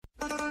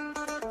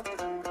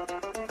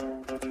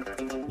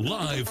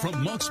Live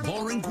from Monk's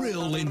Bar and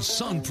Grill in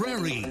Sun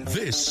Prairie,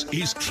 this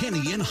is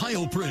Kenny and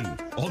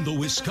Heilprin on the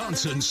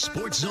Wisconsin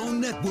Sports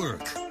Zone Network.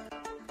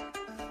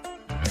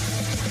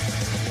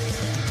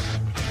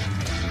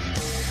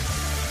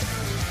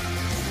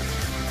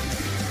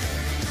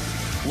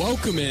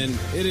 Welcome in.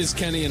 It is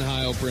Kenny and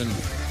Heilprin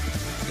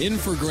in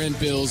for Grant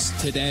Bills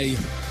today.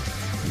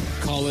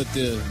 Call it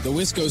the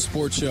Wisco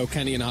Sports Show,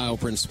 Kenny and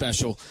Heilprin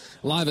special.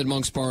 Live at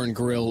Monk's Bar and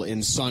Grill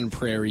in Sun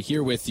Prairie,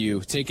 here with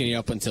you, taking you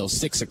up until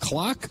 6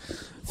 o'clock.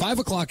 5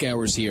 o'clock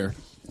hours here.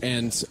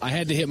 And I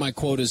had to hit my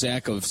quota,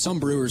 Zach, of some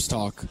Brewers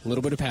talk, a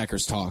little bit of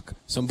Packers talk,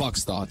 some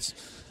Bucks thoughts.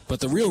 But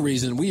the real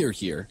reason we are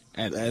here,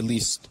 at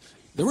least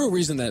the real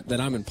reason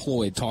that I'm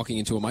employed talking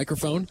into a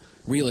microphone,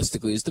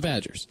 realistically, is the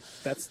Badgers.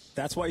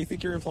 That's why you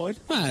think you're employed?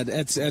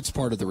 That's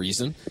part of the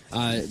reason.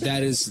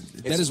 That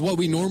is what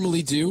we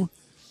normally do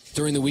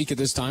during the week at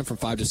this time from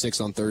 5 to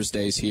 6 on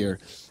Thursdays here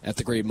at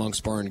the Great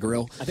Monk's Bar and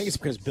Grill. I think it's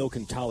because Bill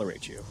can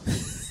tolerate you.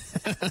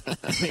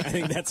 I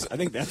think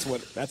that's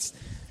what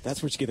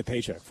you get the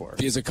paycheck for.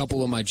 Because a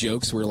couple of my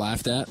jokes were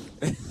laughed at.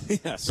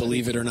 Yes,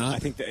 believe it or not. I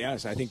think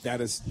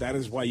that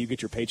is why you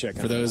get your paycheck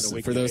for those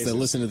that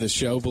listen to the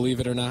show. Believe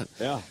it or not.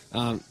 Yeah.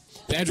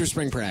 Badger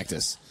spring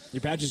practice.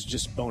 Your badge is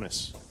just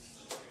bonus,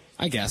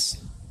 I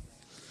guess,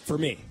 for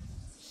me,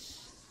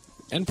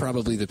 and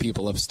probably the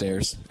people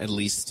upstairs. At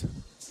least,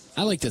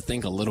 I like to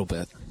think a little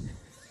bit.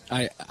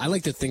 I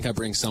like to think I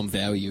bring some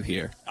value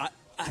here.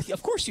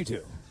 Of course you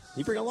do.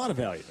 You bring a lot of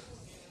value.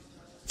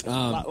 A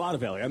lot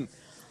of value.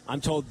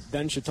 I'm told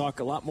Ben should talk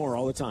a lot more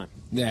all the time.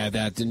 Yeah,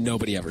 that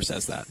nobody ever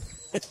says that.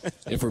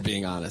 If we're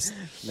being honest.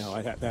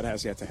 No, that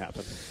has yet to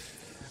happen.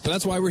 But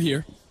that's why we're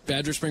here.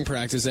 Badger spring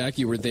practice. Zach,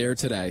 you were there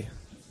today.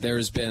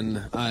 There's been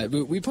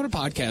we put a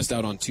podcast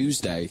out on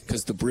Tuesday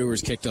because the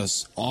Brewers kicked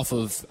us off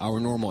of our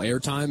normal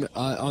airtime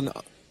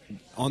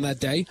on that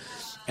day,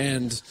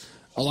 and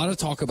a lot of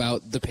talk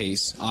about the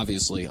pace,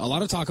 obviously. A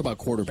lot of talk about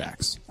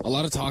quarterbacks. A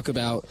lot of talk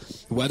about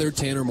whether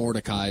Tanner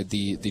Mordecai,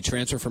 the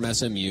transfer from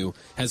SMU,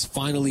 has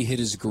finally hit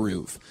his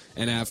groove.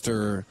 And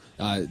after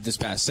this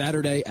past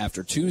Saturday,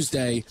 after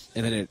Tuesday,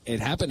 and then it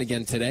happened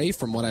again today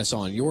from what I saw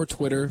on your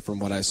Twitter, from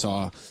what I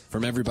saw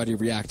from everybody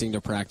reacting to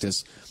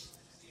practice.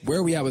 Where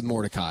are we at with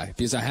Mordecai?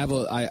 Because I have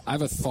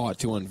a thought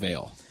to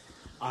unveil.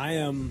 I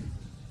am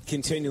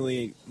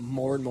continually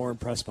more and more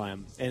impressed by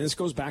him. And this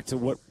goes back to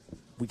what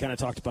we kind of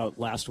talked about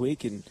last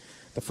week in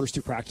the first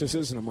two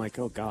practices, and I'm like,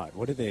 oh God,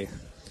 what do they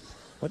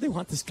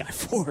want this guy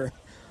for?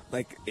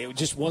 Like, it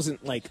just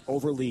wasn't like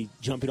overly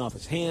jumping off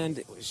his hand.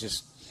 It was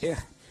just, yeah.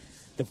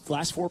 The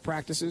last four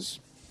practices,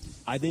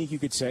 I think you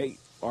could say,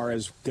 are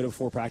as good of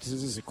four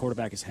practices as a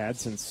quarterback has had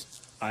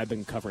since I've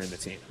been covering the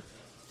team.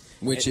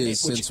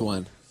 Since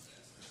when?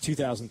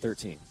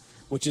 2013,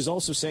 which is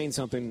also saying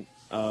something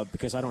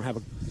because I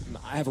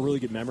have a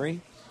really good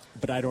memory,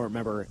 but I don't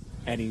remember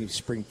any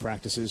spring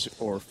practices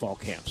or fall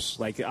camps.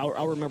 Like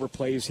I'll remember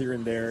plays here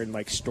and there and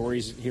like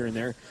stories here and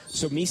there.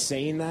 So me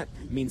saying that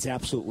means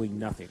absolutely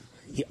nothing.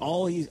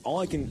 All I'm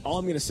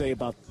going to say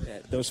about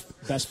those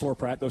four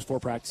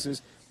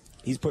practices,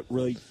 he's put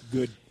really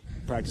good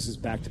practices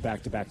back to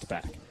back to back to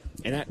back,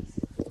 and that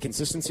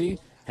consistency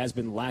has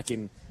been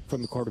lacking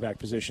from the quarterback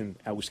position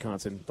at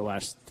Wisconsin the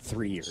last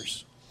 3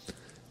 years.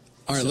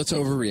 All right, let's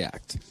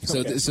overreact.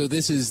 Okay. So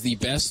this is the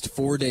best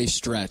 4-day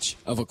stretch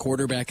of a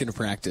quarterback in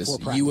practice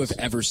you have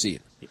ever seen.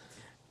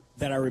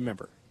 That I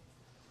remember.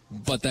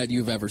 But that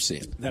you've ever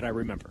seen. That I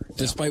remember.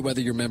 Despite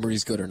whether your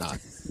memory's good or not.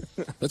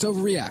 Let's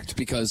overreact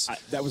because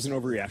that was an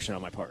overreaction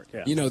on my part.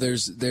 Yeah. You know,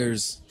 there's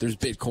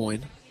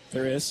Bitcoin.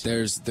 There is.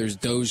 There's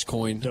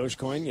Dogecoin.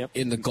 Dogecoin, yep.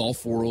 In the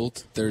golf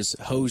world, there's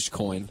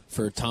Hogecoin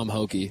for Tom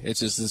Hoge. It's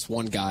just this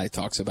one guy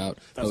talks about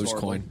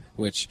Hogecoin,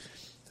 which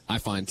I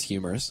find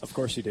humorous. Of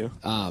course you do.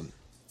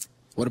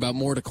 What about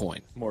Mortacoin?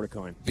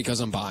 Mortacoin.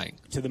 Because I'm buying.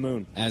 To the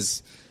moon.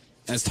 As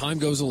time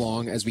goes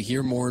along, as we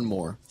hear more and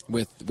more,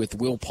 with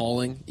Will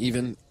Pauling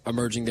even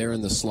emerging there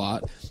in the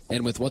slot,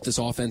 and with what this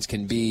offense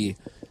can be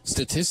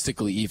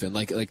statistically even,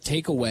 like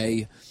take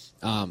away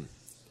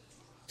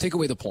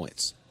the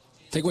points.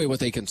 Take away what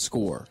they can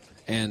score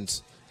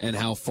and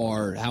how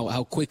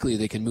quickly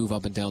they can move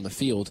up and down the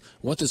field,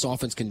 what this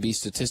offense can be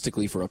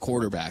statistically for a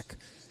quarterback.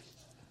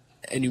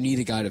 And you need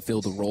a guy to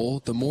fill the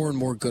role. The more and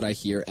more good I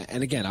hear,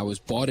 and again, I was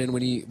bought in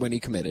when he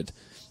committed.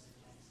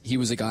 He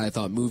was a guy I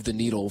thought moved the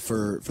needle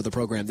for the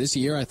program this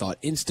year. I thought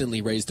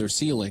instantly raised their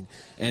ceiling.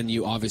 And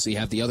you obviously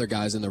have the other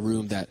guys in the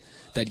room that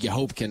you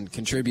hope can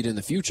contribute in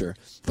the future.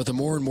 But the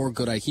more and more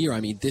good I hear, I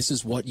mean, this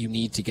is what you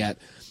need to get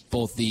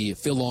both the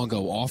Phil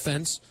Longo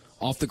offense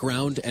off the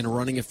ground and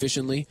running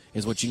efficiently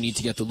is what you need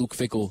to get the Luke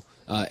Fickell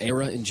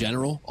era in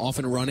general off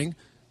and running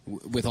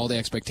with all the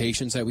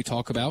expectations that we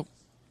talk about.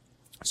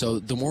 So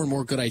the more and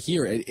more good I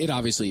hear, it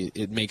obviously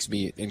makes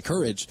me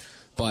encouraged,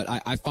 but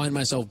I find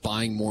myself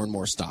buying more and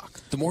more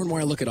stock. The more and more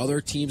I look at other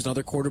teams and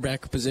other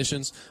quarterback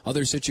positions,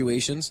 other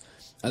situations,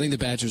 I think the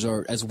Badgers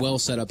are as well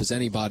set up as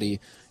anybody,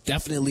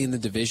 definitely in the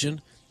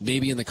division,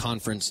 maybe in the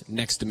conference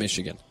next to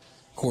Michigan,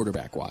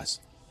 quarterback-wise.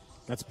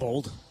 That's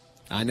bold.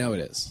 I know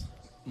it is.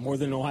 More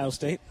than Ohio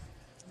State?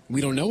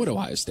 We don't know what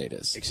Ohio State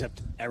is.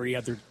 Except every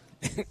other,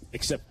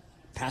 except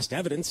past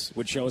evidence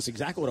would show us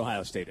exactly what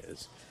Ohio State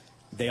is.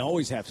 They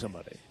always have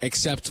somebody.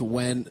 Except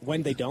when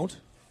they don't?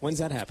 When's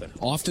that happen?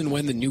 Often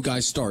when the new guy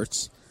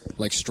starts,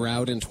 like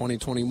Stroud in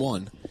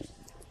 2021,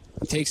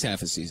 it takes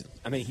half a season.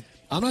 I mean,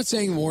 I'm not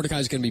saying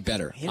Mordecai's going to be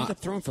better. He ended up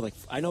throwing for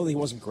I know he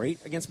wasn't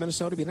great against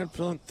Minnesota, but he ended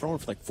up throwing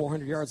for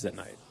 400 yards that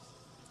night.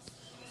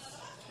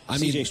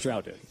 C.J.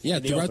 Stroud did. Yeah,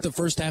 throughout the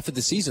first half of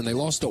the season, they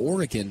lost to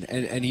Oregon,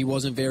 and he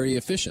wasn't very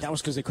efficient. That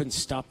was because they couldn't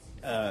stop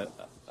a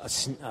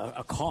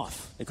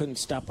cough. They couldn't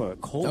stop a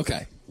cold.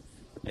 Okay.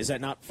 Is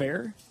that not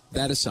fair?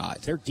 That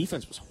aside. Their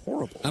defense was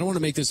horrible. I don't want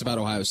to make this about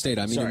Ohio State.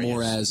 I mean it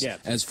more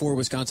as for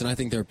Wisconsin, I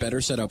think they're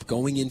better set up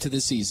going into the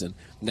season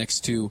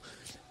next to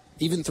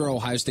even throw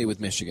Ohio State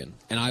with Michigan.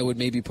 And I would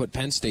maybe put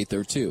Penn State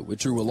there, too, with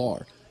Drew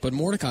Allar. But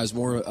Mordecai's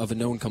more of a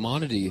known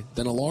commodity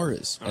than Allar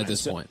is at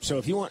this point. So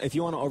if you want to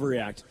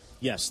overreact,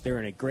 yes, they're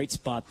in a great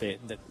spot.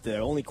 The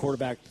only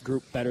quarterback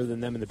group better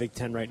than them in the Big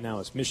Ten right now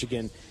is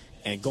Michigan.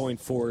 And going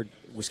forward,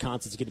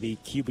 Wisconsin's going to be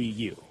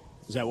QBU.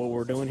 Is that what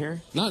we're doing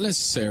here? Not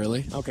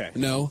necessarily. Okay.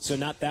 No. So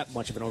not that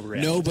much of an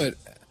overreaction. No, but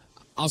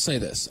I'll say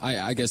this.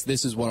 I guess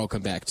this is what I'll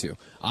come back to.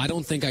 I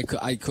don't think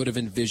I could have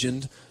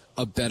envisioned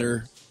a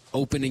better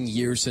opening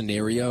year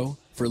scenario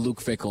for Luke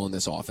Fickell in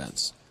this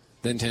offense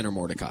than Tanner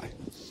Mordecai.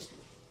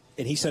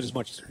 And he said as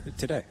much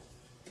today.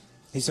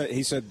 He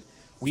said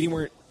we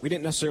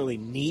didn't necessarily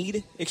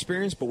need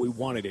experience, but we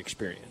wanted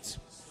experience,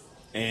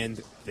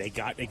 and they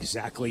got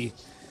exactly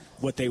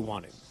what they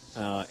wanted.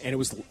 And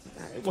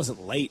it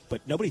wasn't late,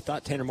 but nobody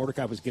thought Tanner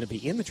Mordecai was going to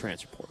be in the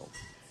transfer portal.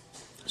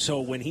 So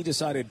when he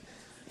decided,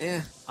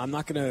 I'm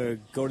not going to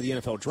go to the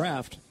NFL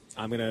draft,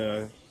 I'm going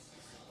to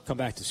come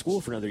back to school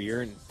for another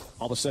year, and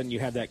all of a sudden you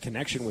have that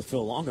connection with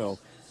Phil Longo,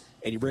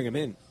 and you bring him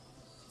in.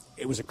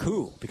 It was a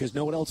coup because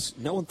no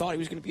one thought he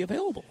was going to be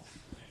available,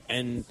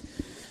 and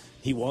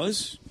he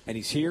was, and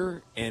he's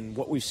here. And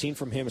what we've seen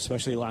from him,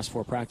 especially the last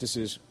 4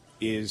 practices,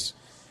 is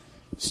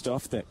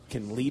stuff that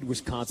can lead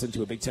Wisconsin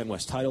to a Big Ten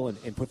West title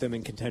and put them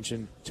in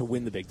contention to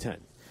win the Big Ten.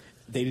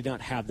 They did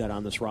not have that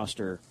on this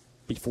roster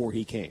before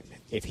he came.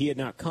 If he had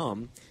not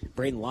come,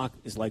 Braden Locke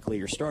is likely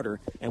your starter.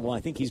 And while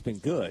I think he's been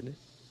good,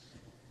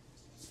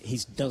 he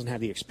doesn't have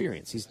the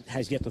experience. He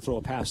has yet to throw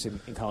a pass in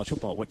college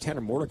football. What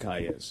Tanner Mordecai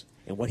is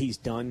and what he's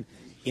done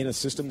in a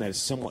system that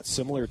is somewhat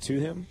similar to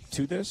him,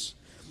 to this,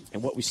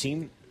 and what we've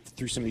seen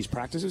through some of these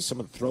practices, some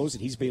of the throws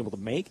that he's been able to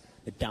make,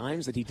 the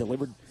dimes that he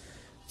delivered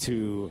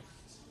to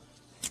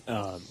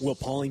Will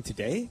Pauling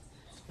today,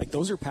 like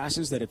those are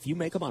passes that if you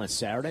make them on a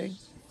Saturday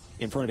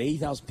in front of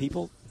 80,000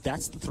 people,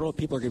 that's the throw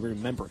people are going to be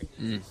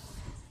remembering.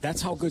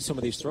 That's how good some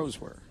of these throws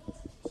were.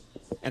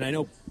 And I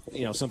know,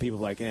 some people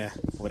are like,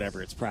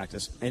 whatever, it's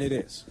practice. And it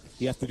is.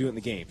 You have to do it in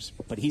the games.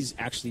 But he's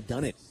actually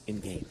done it in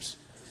games.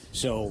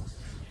 So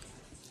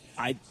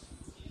I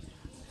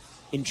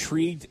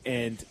intrigued,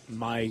 and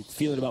my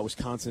feeling about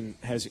Wisconsin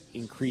has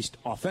increased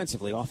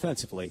offensively.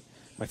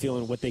 My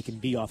feeling of what they can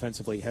be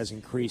offensively has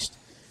increased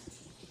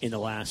in the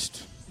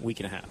last week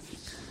and a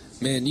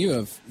half. Man, you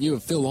have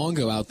Phil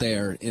Longo out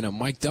there in a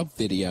mic'd up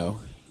video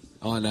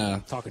on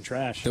talking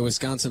trash. The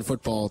Wisconsin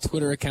football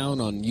Twitter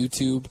account, on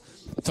YouTube,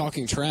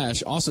 talking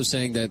trash, also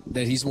saying that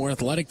he's more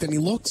athletic than he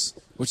looks,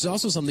 which is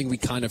also something we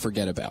kind of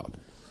forget about.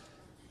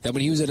 That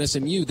when he was at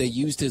SMU, they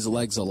used his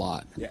legs a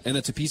lot. Yeah. And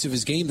that's a piece of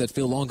his game that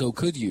Phil Longo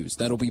could use.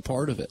 That'll be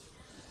part of it.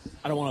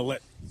 I'm not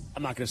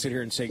going to sit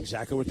here and say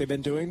exactly what they've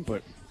been doing,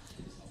 but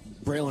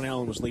Braylon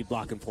Allen was lead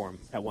blocking for him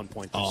at one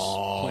point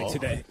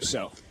today.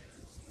 So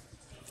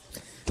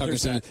talking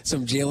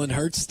some Jalen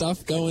Hurts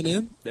stuff going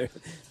in,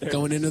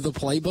 going into the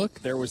playbook.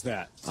 There was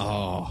that.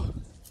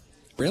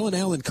 Braylon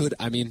Allen could.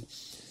 I mean,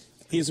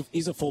 he's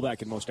a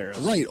fullback in most areas.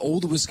 Right.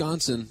 Old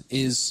Wisconsin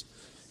is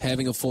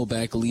having a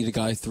fullback lead a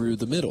guy through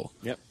the middle.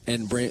 Yep.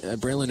 And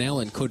Braylon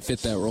Allen could fit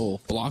that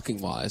role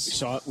blocking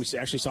wise. We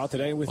actually saw it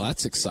today with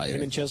that's exciting.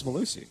 him and Ches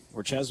Malusi,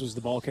 where Ches was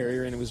the ball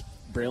carrier and it was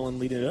Braylon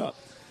leading it up.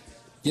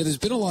 Yeah, there's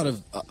been a lot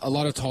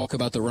of talk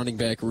about the running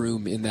back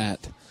room in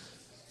that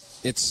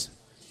it's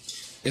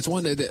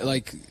one that,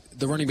 like,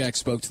 the running back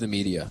spoke to the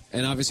media,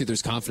 and obviously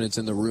there's confidence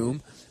in the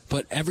room,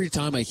 but every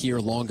time I hear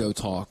Longo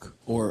talk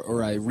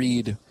or I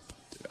read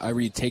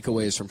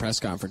takeaways from press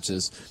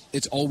conferences,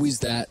 it's always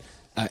that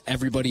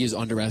everybody is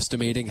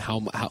underestimating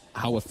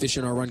how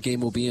efficient our run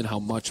game will be and how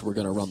much we're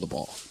going to run the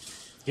ball.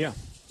 Yeah.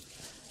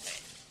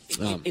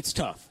 It's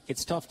tough.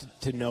 It's tough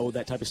to know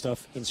that type of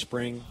stuff in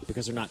spring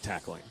because they're not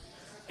tackling.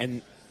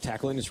 And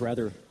tackling is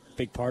rather a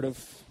big part of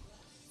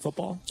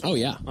football? Oh,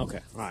 yeah. Okay.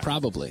 All right.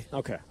 Probably.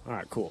 Okay. All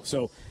right, cool.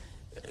 So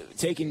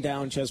taking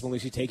down Ches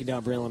Malusi, taking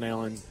down Braylon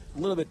Allen, a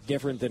little bit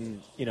different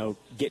than,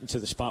 getting to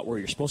the spot where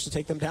you're supposed to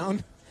take them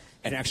down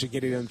and actually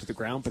getting them to the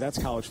ground. But that's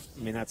college.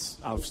 I mean, that's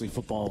obviously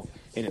football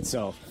in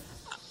itself.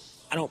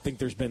 I don't think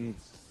there's been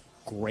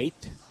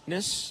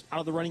greatness out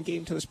of the running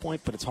game to this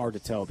point, but it's hard to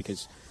tell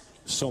because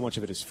so much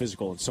of it is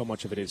physical and so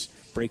much of it is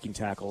breaking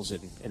tackles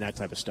and that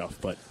type of stuff.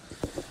 But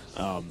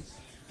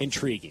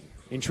intriguing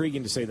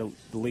to say the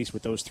least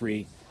with those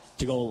three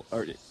to go,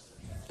 or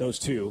those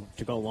two,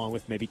 to go along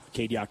with maybe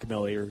Cade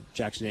Yakameli or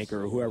Jackson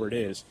Aker or whoever it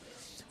is,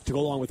 to go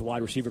along with a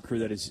wide receiver crew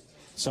that is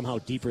somehow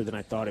deeper than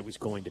I thought it was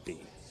going to be.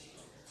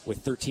 With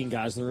 13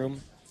 guys in the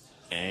room,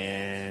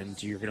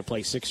 and you're going to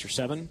play 6 or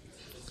 7,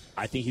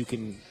 I think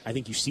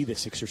you see the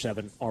 6 or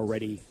 7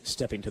 already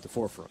stepping to the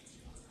forefront.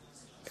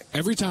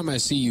 Every time I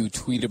see you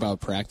tweet about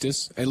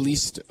practice, at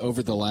least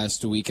over the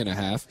last week and a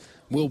half,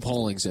 Will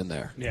Pauling's in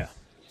there. Yeah.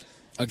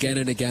 Again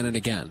and again and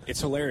again.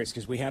 It's hilarious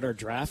because we had our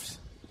draft,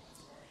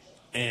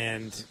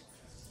 and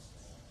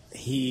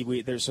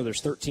there's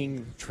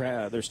 13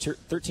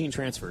 13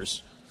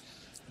 transfers.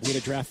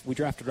 We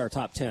drafted our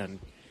top 10,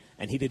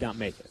 and he did not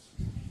make it.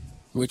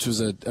 Which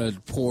was a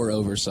poor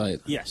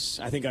oversight. Yes,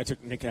 I think I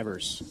took Nick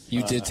Evers.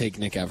 You did take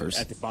Nick Evers.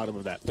 At the bottom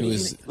of that. But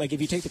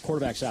if you take the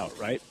quarterbacks out,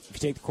 right? If you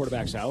take the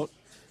quarterbacks out,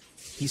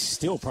 he's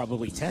still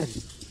probably 10.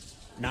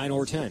 9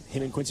 or 10.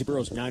 Him and Quincy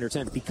Burrows, 9 or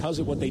 10. Because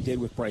of what they did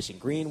with Bryson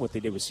Green, what they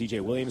did with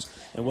C.J. Williams,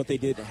 and what they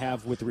did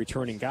have with the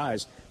returning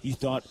guys, you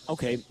thought,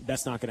 okay,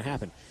 that's not going to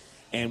happen.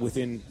 And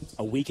within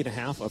a week and a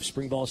half of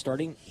spring ball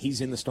starting,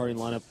 he's in the starting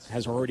lineup,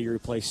 has already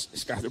replaced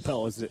Skyler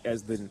Bell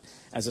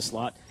as a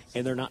slot,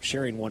 and they're not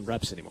sharing 1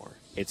 reps anymore.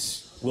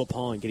 It's Will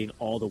Pauling getting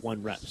all the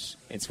 1 reps,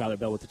 and Skyler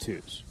Bell with the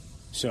 2s.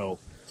 So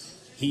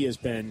he has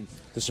been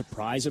the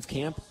surprise of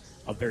camp,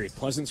 a very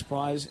pleasant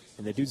surprise,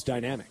 and the dude's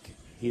dynamic.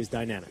 He is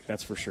dynamic,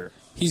 that's for sure.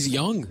 He's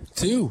young,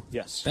 too.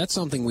 Yes. That's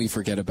something we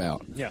forget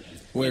about. Yeah.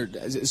 Where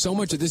so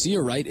much of this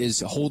year, right,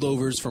 is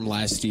holdovers from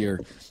last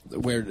year,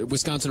 where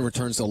Wisconsin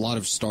returns a lot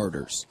of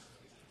starters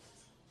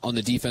on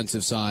the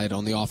defensive side,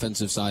 on the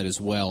offensive side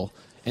as well,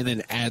 and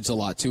then adds a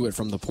lot to it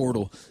from the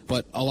portal.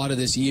 But a lot of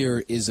this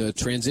year is a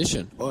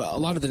transition. A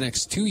lot of the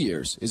next 2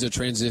 years is a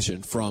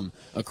transition from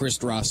a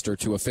crisp roster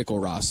to a fickle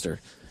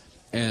roster.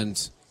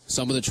 And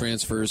some of the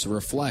transfers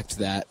reflect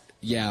that,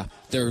 yeah,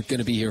 they're going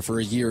to be here for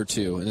a year or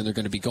two, and then they're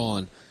going to be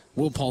gone.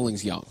 Will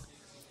Pauling's young.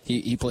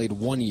 He played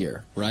 1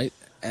 year, right,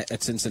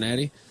 at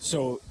Cincinnati?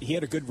 So he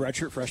had a good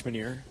redshirt freshman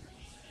year.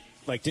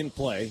 Didn't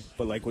play,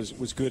 but,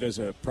 was good as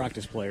a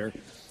practice player,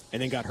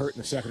 and then got hurt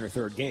in the second or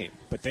third game.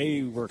 But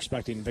they were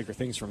expecting bigger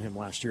things from him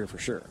last year for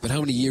sure. But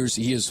how many years?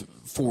 He has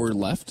 4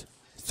 left?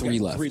 3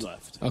 left. 3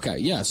 left. Okay,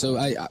 yeah. So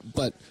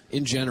but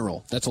in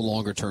general, that's a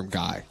longer-term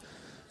guy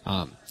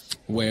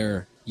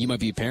where you might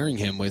be pairing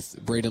him with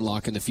Braden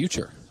Locke in the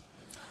future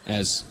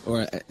as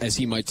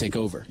he might take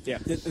over. Yeah.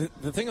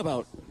 The thing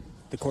about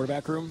the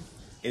quarterback room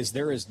is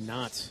there is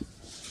not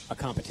a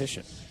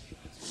competition.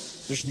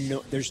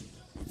 There's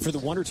for the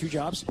 1 or 2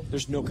 jobs,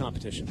 there's no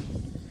competition.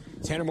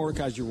 Tanner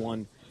Mordecai is your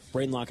 1,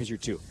 Braden Locke is your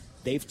 2.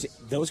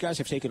 Those guys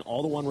have taken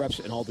all the 1 reps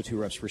and all the 2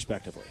 reps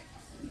respectively.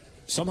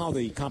 Somehow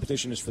the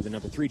competition is for the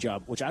number 3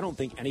 job, which I don't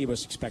think any of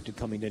us expected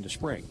coming into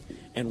spring.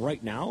 And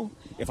right now,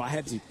 if I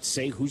had to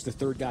say who's the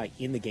 3rd guy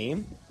in the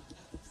game,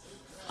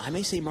 I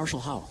may say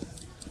Marshall Howell.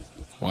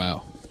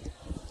 Wow.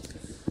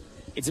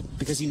 It's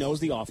because he knows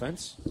the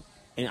offense,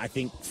 and I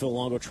think Phil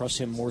Longo trusts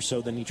him more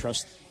so than he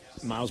trusts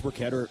Miles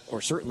Burkett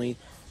or certainly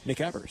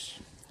Nick Evers.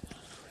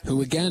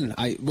 Who, again,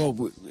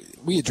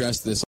 we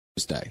addressed this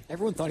last day.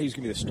 Everyone thought he was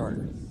going to be the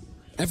starter.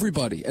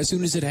 Everybody, as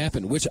soon as it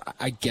happened, which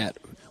I get.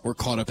 We're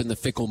caught up in the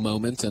fickle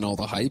moment and all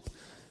the hype,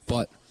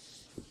 but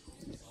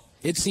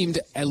it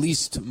seemed at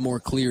least more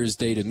clear as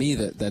day to me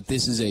that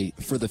this is a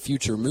for the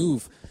future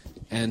move,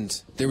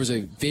 and there was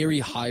a very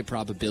high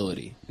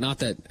probability, not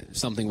that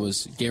something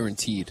was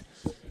guaranteed,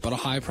 but a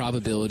high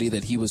probability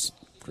that he was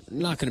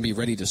not going to be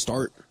ready to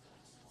start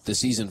the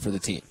season for the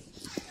team.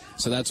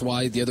 So that's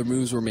why the other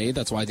moves were made.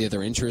 That's why the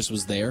other interest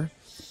was there.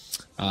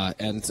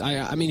 And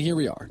I mean, here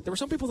we are. There were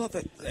some people that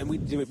thought that, and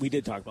we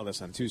did talk about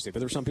this on Tuesday, but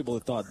there were some people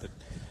that thought that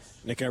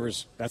Nick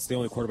Evers, that's the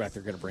only quarterback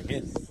they're going to bring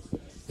in.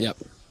 Yep.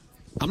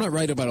 I'm not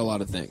right about a lot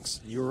of things.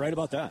 You were right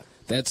about that.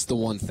 That's the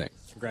one thing.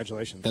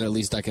 Congratulations. That at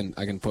least I can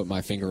put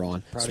my finger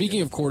on. Proud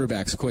Speaking of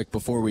quarterbacks, quick,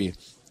 before we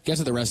get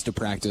to the rest of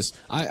practice,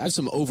 I have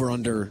some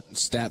over-under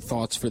stat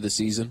thoughts for the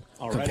season,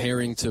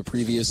 comparing to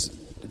previous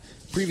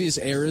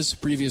eras,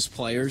 previous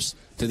players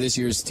to this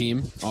year's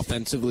team,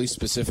 offensively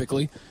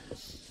specifically.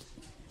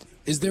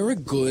 Is there a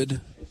good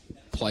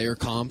player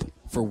comp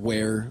for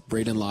where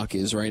Braden Locke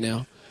is right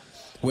now?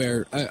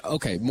 Where,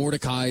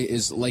 Mordecai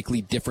is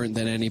likely different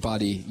than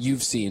anybody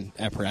you've seen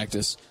at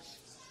practice,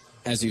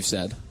 as you've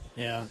said.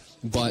 Yeah.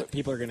 But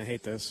people are going to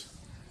hate this.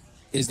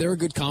 Is there a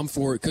good comp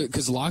for it?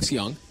 Because Locke's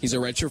young. He's a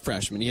redshirt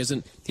freshman. He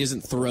hasn't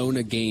thrown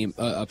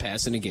a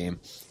pass in a game.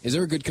 Is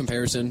there a good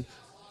comparison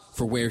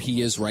for where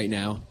he is right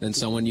now than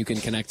someone you can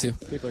connect to?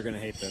 People are going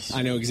to hate this.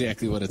 I know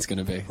exactly what it's going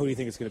to be. Who do you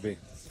think it's going to be?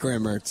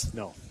 Graham Mertz.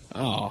 No.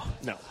 Oh.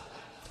 No.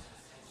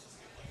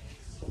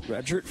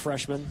 Redshirt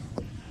freshman.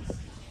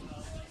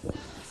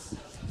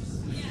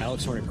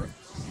 Alex Hornibrook.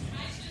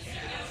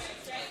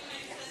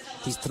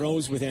 He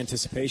throws with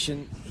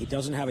anticipation. He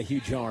doesn't have a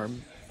huge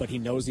arm, but he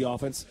knows the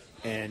offense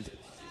and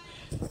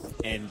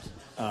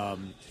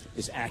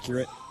is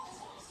accurate.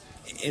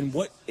 And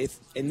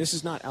this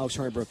is not Alex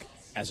Hornibrook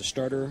as a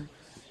starter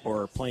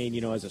or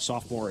playing, as a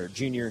sophomore or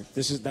junior.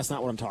 That's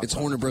not what I'm talking about. It's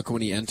Hornibrook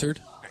when he entered?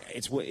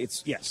 It's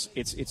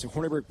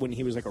Hornibrook when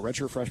he was like a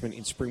redshirt freshman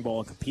in spring ball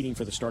and competing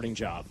for the starting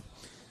job.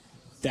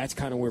 That's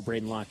kind of where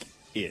Braden Locke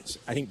is.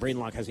 I think Braden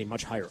Locke has a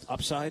much higher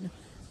upside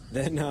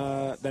than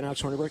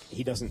Alex Hornibrook.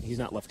 He's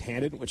not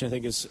left-handed, which I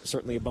think is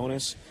certainly a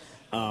bonus.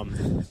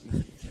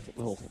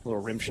 Little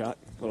rim shot.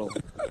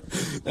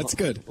 That's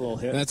good. Little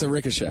hit. That's a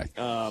ricochet.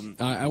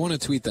 I want to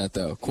tweet that,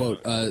 though.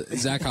 Quote,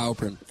 Zach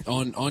Heilprin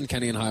on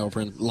Kenny and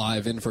Heilprin,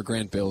 live in for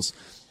Grant Bills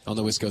on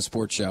the Wisco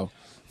Sports Show,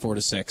 4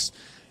 to 6,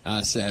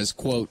 says,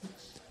 quote,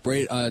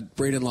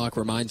 Braden Locke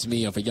reminds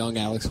me of a young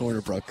Alex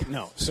Hornibrook.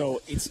 No,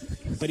 so it's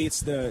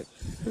the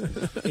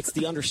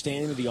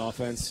understanding of the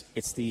offense.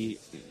 It's the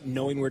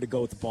knowing where to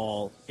go with the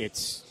ball.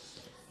 It's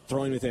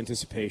throwing with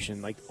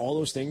anticipation. Like, all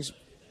those things,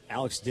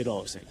 Alex did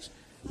all those things.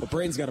 But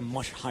Braden's got a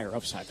much higher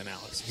upside than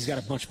Alex. He's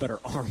got a much better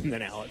arm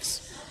than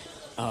Alex.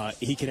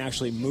 He can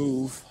actually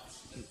move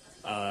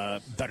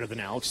better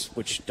than Alex,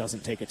 which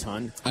doesn't take a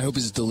ton. I hope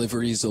his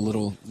delivery is a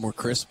little more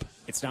crisp.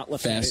 It's not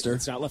left-handed. Faster.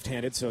 It's not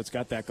left-handed, so it's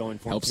got that going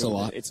for him. Helps a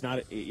lot. It's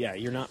not. Yeah,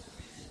 you're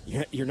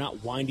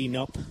not winding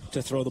up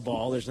to throw the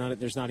ball. There's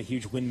not a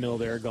huge windmill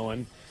there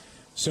going.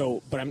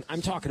 So, but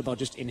I'm talking about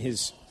just in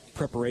his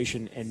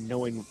preparation and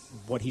knowing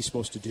what he's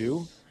supposed to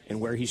do and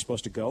where he's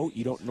supposed to go.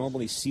 You don't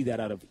normally see that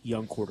out of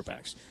young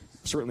quarterbacks.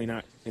 Certainly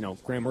not.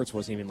 Graham Mertz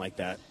wasn't even like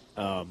that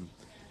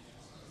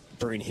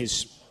during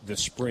the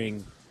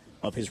spring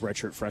of his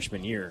redshirt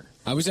freshman year.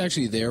 I was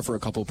actually there for a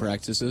couple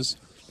practices,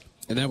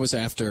 and that was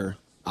after,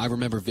 I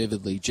remember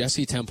vividly,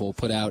 Jesse Temple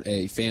put out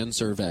a fan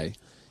survey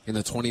in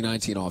the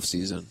 2019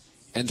 offseason,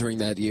 entering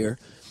that year,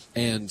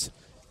 and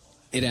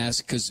it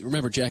asked, because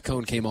remember, Jack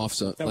Cohn came off,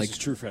 so that was his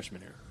true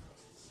freshman year.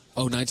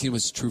 Oh, 19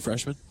 was true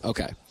freshman?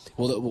 Okay.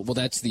 Well,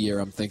 that's the year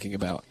I'm thinking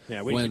about.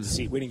 Yeah, we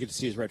didn't get to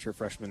see his redshirt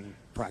freshman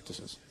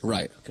practices.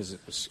 Right. Because it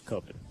was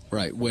COVID.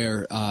 Right,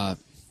 where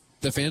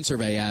the fan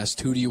survey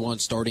asked, who do you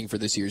want starting for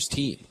this year's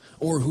team?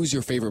 Or who's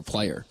your favorite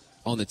player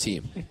on the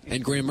team?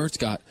 And Graham Mertz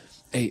got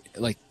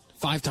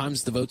 5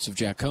 times the votes of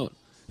Jack Cohn,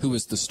 who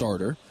was the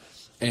starter.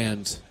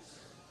 And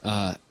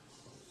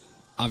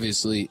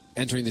obviously,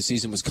 entering the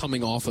season was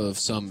coming off of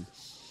some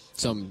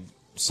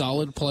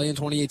solid play in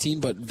 2018,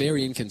 but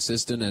very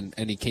inconsistent,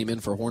 and he came in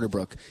for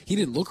Hornibrook. He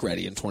didn't look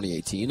ready in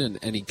 2018,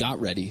 and he got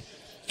ready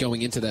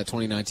going into that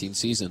 2019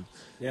 season.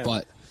 Yeah.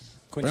 But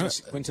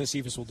Quintez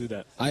Cephas will do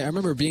that. I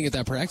remember being at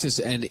that practice,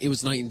 and it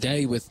was night and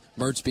day with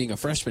Mertz being a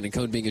freshman and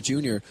Cohn being a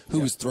junior, who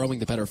was throwing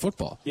the better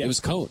football. Yeah. It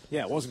was Cohn.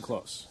 Yeah, it wasn't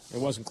close. There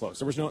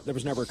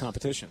was never a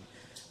competition.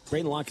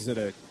 Braden Locke is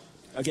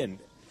again,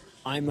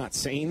 I'm not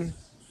saying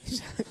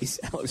he's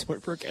Alex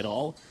Hornibrook at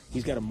all.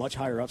 He's got a much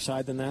higher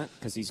upside than that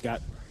because he's got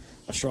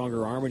a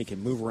stronger arm and he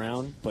can move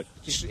around. But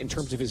just in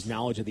terms of his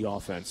knowledge of the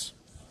offense,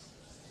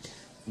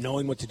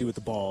 knowing what to do with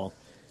the ball,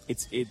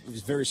 it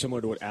was very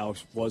similar to what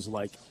Alex was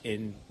like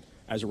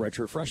as a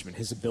redshirt freshman.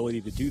 His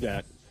ability to do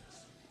that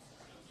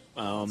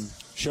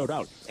showed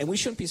out. And we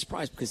shouldn't be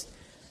surprised because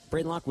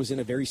Braden Locke was in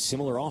a very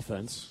similar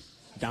offense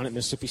down at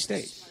Mississippi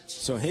State.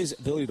 So his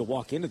ability to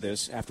walk into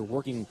this after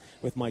working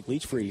with Mike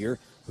Leach for a year,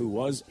 who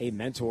was a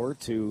mentor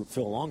to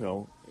Phil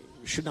Longo,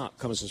 should not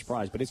come as a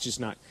surprise. But it's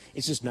just night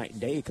and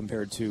day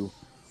compared to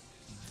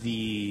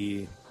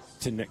Nick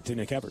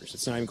Evers.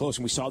 It's not even close.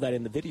 And we saw that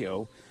in the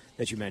video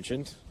that you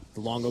mentioned,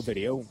 the Longo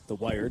video, the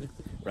Wired,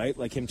 right?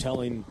 Like him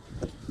telling,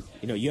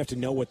 you have to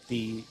know what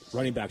the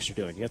running backs are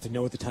doing. You have to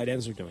know what the tight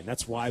ends are doing.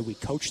 That's why we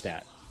coach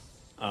that.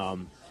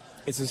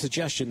 It's a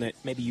suggestion that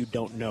maybe you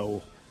don't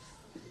know.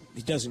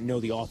 He doesn't know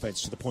the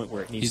offense to the point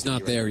where it needs He's to be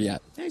not there ready.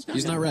 yet. Yeah,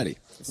 he's not ready.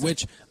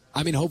 Which,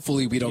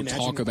 hopefully we don't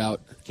talk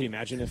about. Can you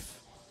imagine if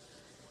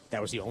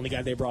that was the only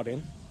guy they brought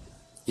in?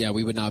 Yeah,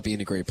 we would not be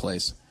in a great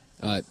place.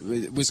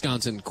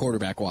 Wisconsin,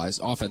 quarterback-wise,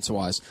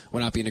 offensive-wise,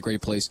 would not be in a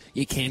great place.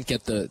 You can't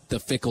get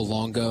the Fickle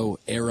Longo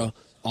era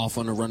off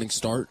on a running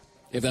start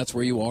if that's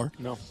where you are.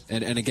 No.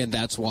 And again,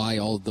 that's why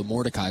all the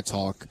Mordecai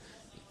talk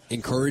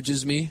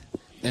encourages me.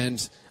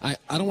 And I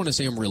don't want to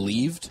say I'm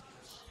relieved,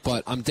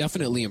 but I'm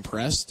definitely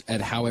impressed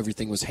at how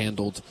everything was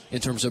handled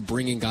in terms of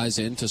bringing guys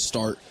in to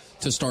start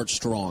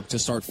strong, to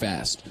start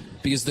fast.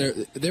 Because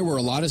there were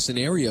a lot of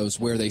scenarios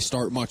where they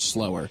start much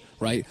slower,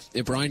 right?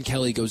 If Brian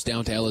Kelly goes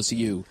down to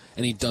LSU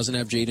and he doesn't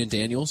have Jaden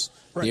Daniels,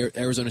 the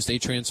Arizona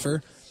State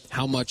transfer,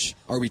 how much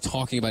are we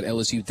talking about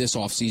LSU this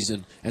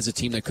offseason as a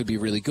team that could be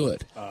really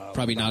good?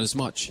 Probably not as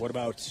much. What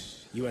about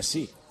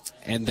USC?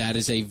 And that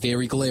is a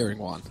very glaring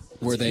one,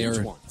 where they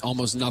are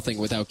almost nothing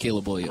without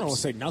Caleb Williams. I don't want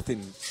to say nothing.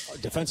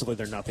 Defensively,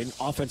 they're nothing.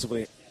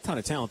 Offensively, a ton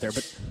of talent there.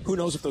 But who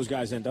knows if those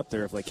guys end up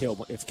there if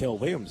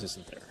Caleb Williams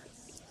isn't there?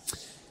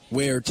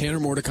 Where Tanner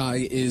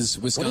Mordecai is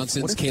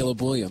Wisconsin's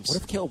Caleb Williams. What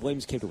if Caleb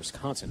Williams came to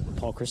Wisconsin? Would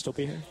Paul Christo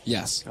be here?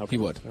 Yes, okay. He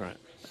would. All right.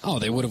 Oh,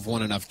 they would have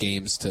won enough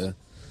games to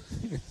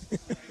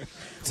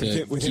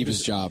keep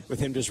his job. With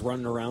him just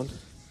running around?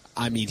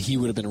 He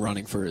would have been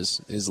running for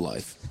his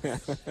life.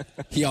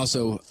 He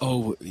also,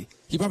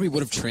 he probably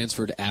would have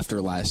transferred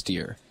after last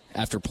year,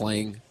 after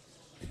playing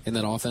in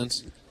that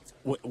offense.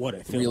 What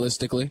if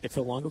realistically? If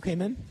Phil Longo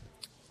came in?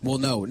 Well,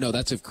 no,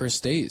 that's if Chris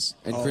stays.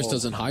 And Chris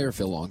doesn't hire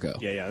Phil Longo.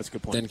 Yeah, that's a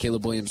good point. Then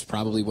Caleb Williams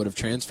probably would have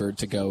transferred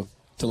to go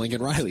to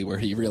Lincoln Riley, where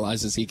he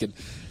realizes he could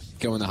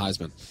go in the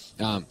Heisman.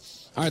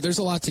 All right, there's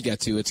a lot to get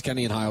to. It's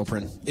Kenny and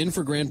Heilprin. In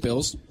for Grant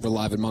Bills. We're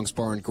live at Monk's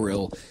Bar and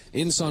Grill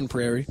in Sun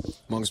Prairie,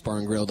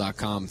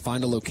 monksbarandgrill.com.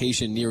 Find a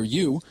location near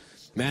you.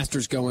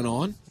 Masters going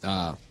on.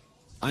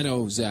 I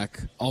know,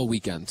 Zach, all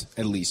weekend,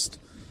 at least,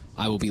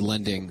 I will be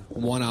lending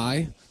one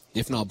eye,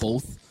 if not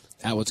both,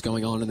 at what's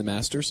going on in the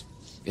Masters.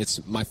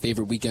 It's my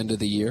favorite weekend of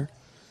the year.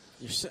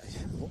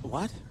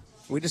 What?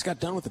 We just got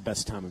done with the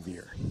best time of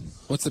year.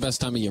 What's the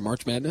best time of year?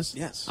 March Madness?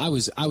 Yes. I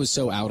was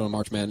so out on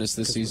March Madness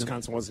this season.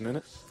 Wisconsin wasn't in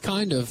it?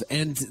 Kind of,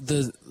 and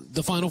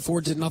the Final Four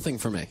did nothing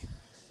for me.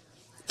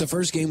 The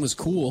first game was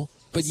cool,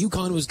 but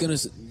UConn was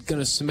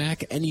gonna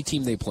smack any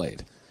team they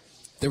played.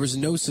 There was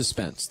no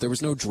suspense. There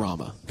was no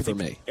drama for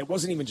me. It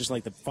wasn't even just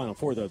like the Final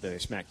Four, though, that they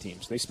smacked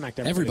teams. They smacked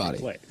everybody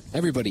they played.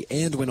 Everybody.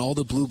 And when all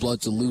the blue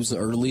bloods lose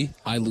early,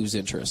 I lose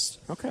interest.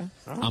 Okay. All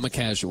right. I'm a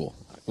casual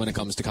when it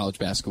comes to college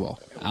basketball.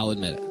 I'll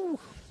admit it.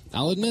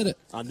 I'll admit it.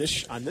 On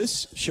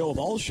this show of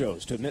all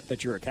shows, to admit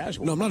that you're a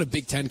casual. No, I'm not a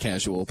Big Ten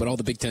casual, but all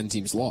the Big Ten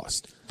teams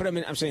lost. But I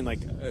mean, I'm saying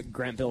like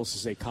Grant Bills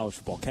is a college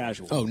football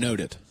casual. Oh,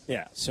 noted.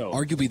 Yeah. So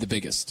arguably the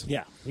biggest.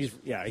 Yeah,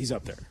 he's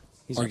up there.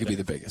 He's arguably up there.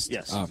 the biggest.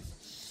 Yes.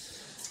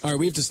 All right,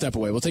 we have to step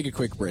away. We'll take a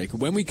quick break.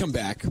 When we come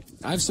back,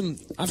 I have some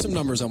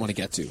numbers I want to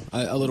get to.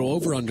 A little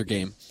over-under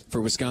game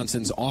for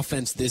Wisconsin's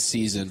offense this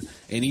season,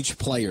 and each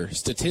player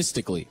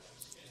statistically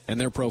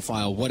and their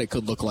profile, what it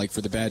could look like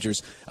for the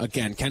Badgers.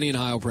 Again, Kenny and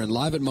Heilprin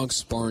live at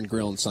Monk's Bar and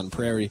Grill in Sun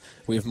Prairie.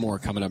 We have more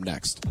coming up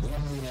next.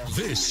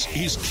 This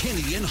is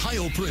Kenny and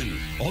Heilprin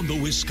on the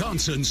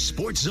Wisconsin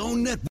Sports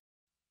Zone Network.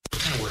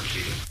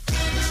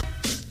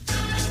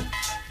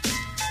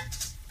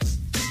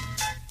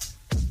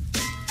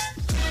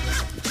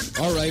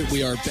 All right,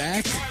 we are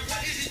back.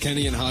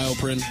 Kenny and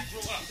Heilprin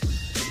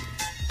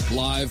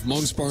live,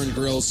 Monk's Bar and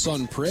Grill,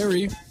 Sun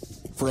Prairie,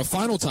 for a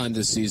final time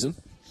this season.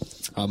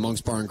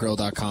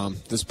 monksbarandgrill.com.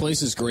 This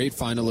place is great.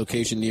 Find a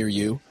location near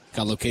you.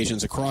 Got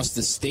locations across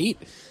the state.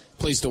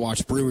 Place to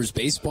watch Brewers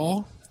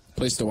baseball.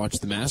 Place to watch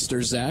the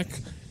Masters, Zach.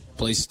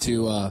 Place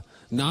to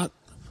not,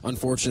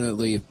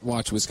 unfortunately,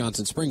 watch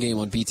Wisconsin spring game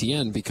on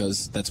BTN,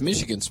 because that's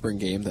Michigan's spring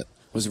game that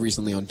was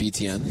recently on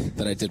BTN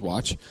that I did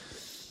watch.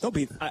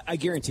 I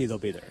guarantee they'll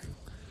be there.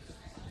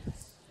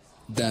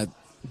 That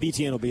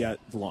BTN will be at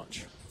the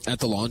launch. At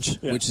the launch,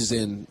 yeah. Which is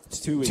in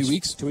 2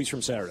 weeks? 2 weeks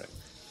from Saturday.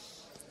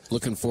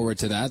 Looking forward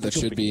to that. Which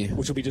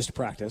will be just a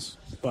practice,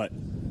 but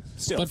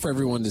still. But for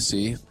everyone to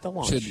see, the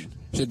launch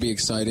should be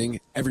exciting.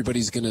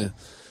 Everybody's gonna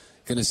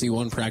see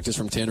one practice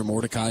from Tanner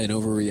Mordecai and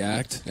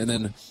overreact, and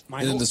then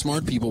the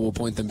smart people will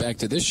point them back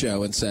to this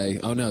show and say,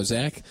 "Oh no,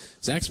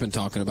 Zach's been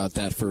talking about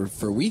that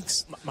for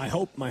weeks." My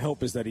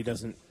hope is that he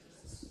doesn't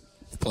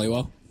play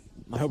well.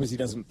 My hope is he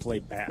doesn't play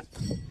bad.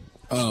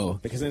 Oh,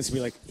 because then it's gonna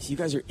be like, you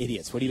guys are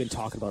idiots. What have you been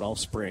talking about all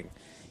spring?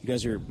 You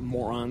guys are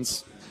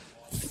morons.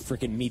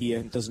 Freaking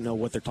media doesn't know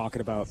what they're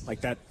talking about,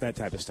 like that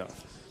type of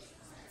stuff.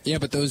 Yeah,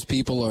 but those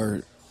people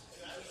are,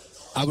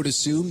 I would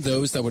assume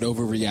those that would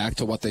overreact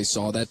to what they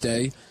saw that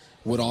day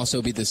would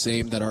also be the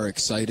same that are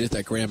excited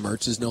that Graham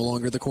Mertz is no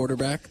longer the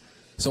quarterback.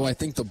 So I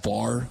think the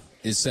bar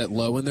is set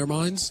low in their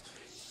minds,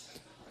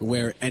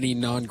 where any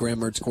non-Graham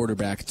Mertz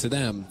quarterback to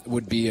them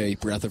would be a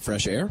breath of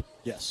fresh air.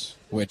 Yes.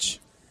 Which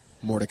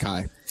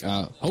Mordecai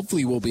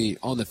hopefully will be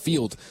on the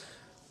field.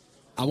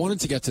 I wanted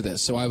to get to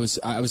this. So I was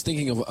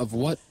thinking of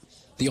what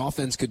the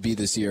offense could be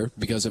this year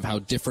because of how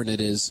different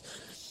it is.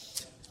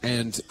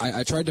 And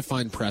I tried to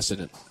find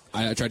precedent.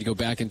 I tried to go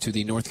back into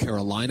the North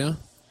Carolina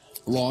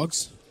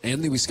logs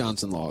and the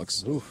Wisconsin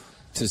logs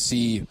to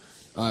see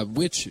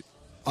which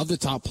of the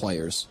top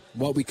players,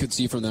 what we could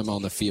see from them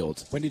on the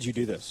field. When did you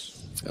do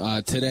this?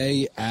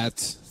 Today at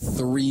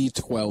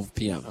 3:12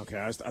 p.m. Okay,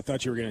 I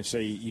thought you were going to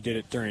say you did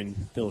it during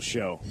Bill's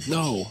show.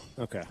 No.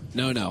 Okay.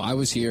 No, I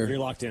was here. You're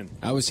locked in.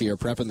 I was here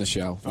prepping the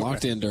show. Okay.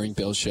 Locked in during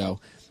Bill's show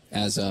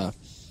as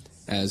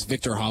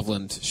Victor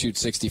Hovland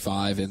shoots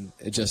 65 and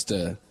just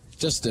an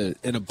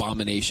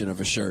abomination of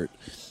a shirt.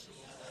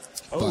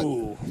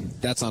 Oh.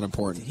 But that's not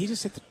important. He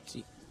just hit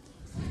the...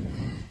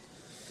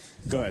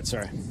 Go ahead,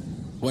 sorry.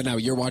 What now,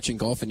 you're watching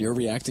golf and you're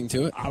reacting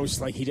to it? I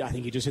was like, I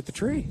think he just hit the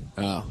tree.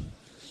 Oh.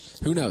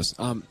 Who knows?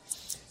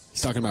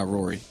 He's talking about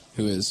Rory,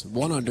 who is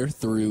 1 under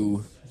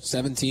through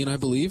 17, I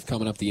believe,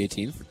 coming up the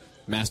 18th.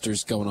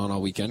 Masters going on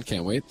all weekend.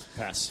 Can't wait.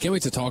 Pass. Can't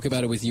wait to talk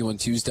about it with you on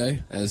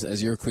Tuesday,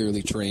 as you're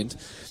clearly trained.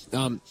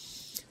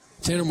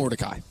 Tanner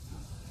Mordecai.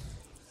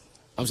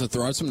 I'm just going to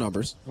throw out some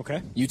numbers.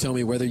 Okay. You tell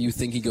me whether you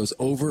think he goes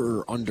over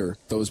or under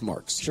those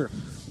marks. Sure.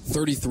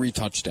 33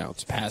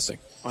 touchdowns passing.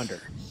 Under.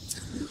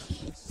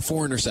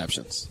 4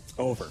 interceptions.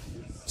 Over.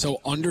 So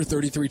under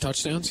 33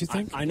 touchdowns, you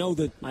think? I know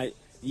that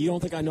you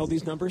don't think I know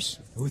these numbers?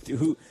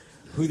 Who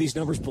these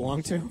numbers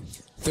belong to?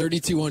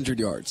 3,200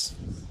 yards.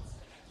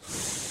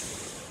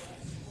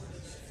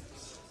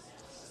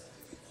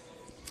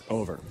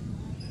 Over.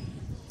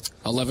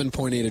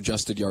 11.8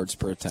 adjusted yards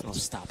per attempt. Oh,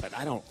 stop it.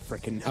 I don't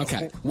freaking know.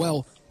 Okay.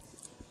 Well,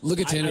 look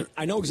at Tanner.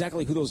 I know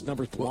exactly who those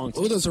numbers belong to.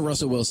 Oh, those are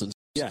Russell Wilson's.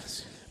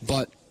 Yes.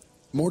 But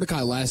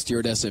Mordecai last year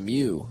at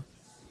SMU,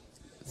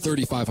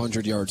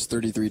 3,500 yards,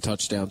 33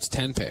 touchdowns,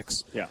 10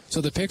 picks. Yeah.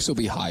 So the picks will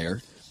be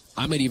higher.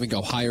 I might even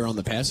go higher on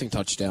the passing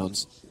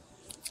touchdowns.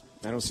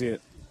 I don't see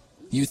it.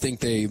 You think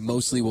they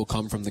mostly will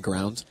come from the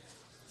ground?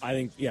 I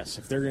think yes.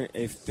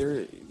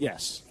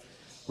 Yes.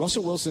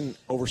 Russell Wilson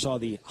oversaw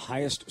the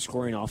highest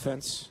scoring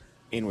offense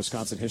in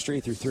Wisconsin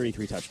history through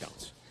 33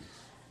 touchdowns.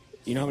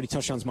 You know how many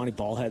touchdowns Monty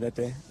Ball had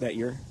that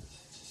year?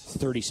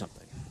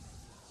 30-something.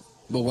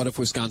 But what if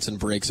Wisconsin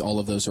breaks all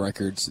of those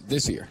records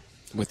this year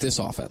with this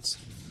offense?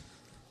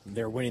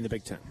 They're winning the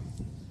Big Ten.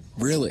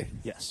 Really?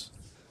 Yes.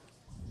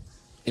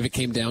 If it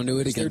came down to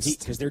it against...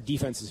 Because their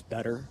defense is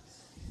better.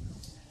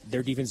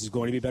 Their defense is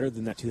going to be better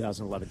than that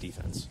 2011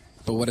 defense.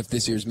 But what if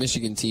this year's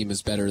Michigan team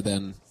is better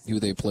than who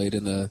they played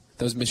in the...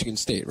 That was Michigan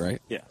State,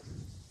 right? Yeah.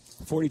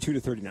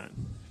 42-39.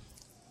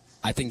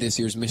 I think this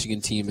year's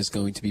Michigan team is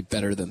going to be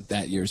better than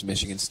that year's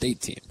Michigan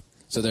State team.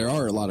 So there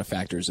are a lot of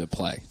factors at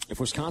play. If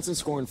Wisconsin's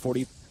scoring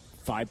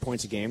 45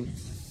 points a game...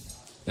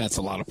 That's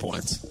a lot of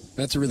points.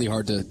 That's really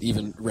hard to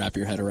even wrap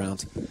your head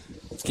around,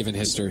 given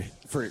history.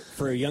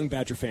 For young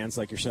Badger fans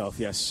like yourself,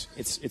 yes,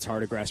 it's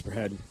hard to grasp your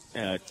head.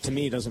 To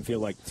me, it doesn't feel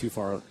like too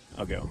far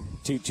ago.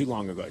 Too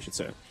long ago, I should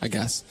say. I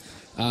guess.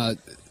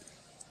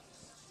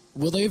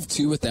 Will they have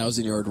 2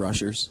 1,000-yard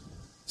rushers?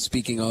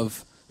 Speaking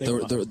of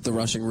the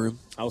rushing room.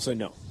 I'll say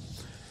no.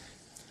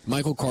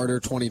 Michael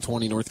Carter,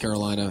 2020, North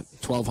Carolina,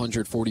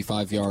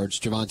 1,245 yards.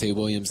 Javonte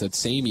Williams that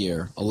same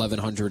year,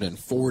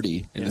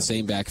 1,140 in the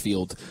same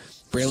backfield.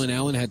 Braylon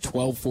Allen had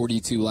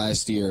 1,242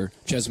 last year.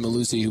 Ches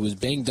Malusi, who was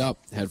banged up,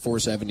 had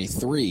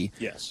 473.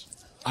 Yes.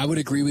 I would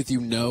agree with you,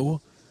 no,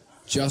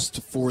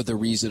 just for the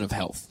reason of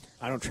health.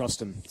 I don't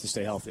trust him to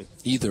stay healthy.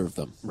 Either of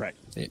them. Right.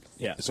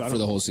 Yeah. So for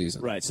the whole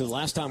season. Right. So the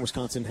last time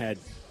Wisconsin had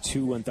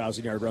 2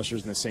 1,000-yard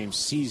rushers in the same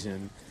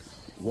season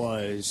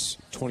was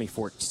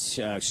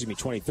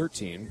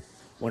 2013,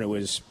 when it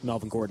was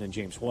Melvin Gordon and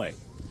James White.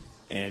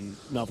 And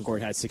Melvin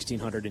Gordon had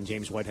 1,600 and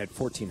James White had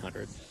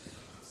 1,400,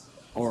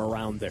 or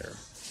around there.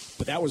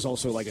 But that was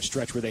also like a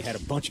stretch where they had a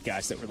bunch of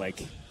guys that were like,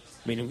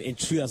 in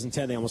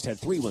 2010 they almost had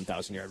 3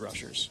 1,000-yard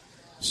rushers.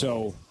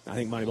 So I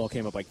think Monty Ball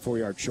came up like 4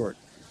 yards short.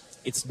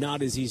 It's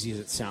not as easy as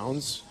it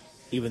sounds,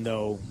 even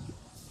though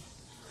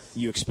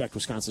you expect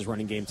Wisconsin's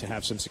running game to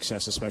have some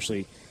success,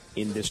 especially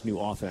in this new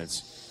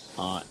offense.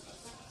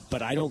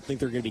 But I don't think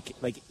they're going to be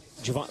like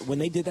when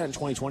they did that in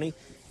 2020.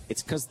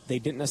 It's because they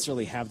didn't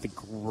necessarily have the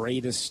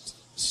greatest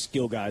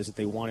skill guys that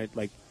they wanted,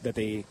 like that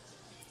they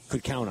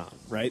could count on.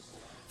 Right?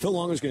 Phil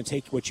Longo's going to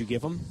take what you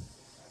give him,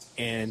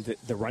 and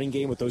the running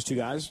game with those two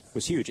guys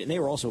was huge, and they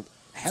were also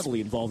heavily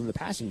involved in the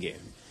passing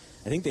game.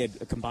 I think they had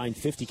a combined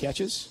 50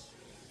 catches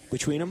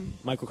between them,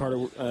 Michael Carter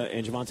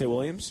and Javonte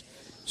Williams.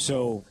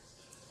 So,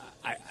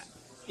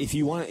 if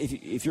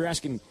you're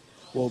asking,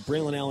 well,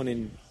 Braylon Allen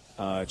and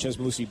Ches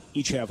Malusi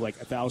each have like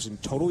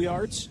 1,000 total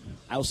yards,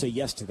 I'll say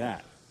yes to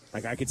that.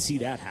 Like I could see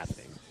that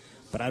happening,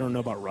 but I don't know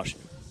about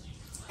rushing.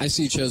 I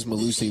see Ches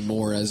Malusi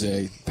more as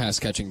a pass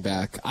catching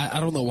back.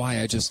 I don't know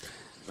why.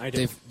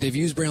 They've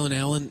used Braylon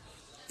Allen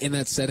in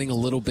that setting a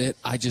little bit.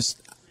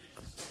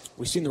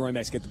 We've seen the running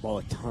backs get the ball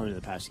a ton in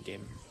the passing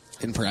game.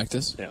 In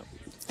practice? Yeah.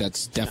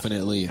 That's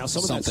definitely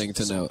something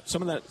to note.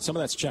 Some of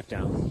that's check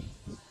down,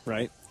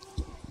 right?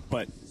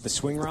 But the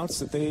swing routes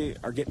that they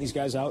are getting these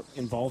guys out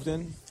involved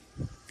in,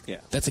 yeah.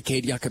 That's a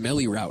Cade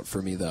Yakimelli route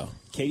for me, though.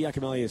 Cade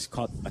Yakimelli has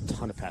caught a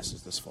ton of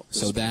passes this fall.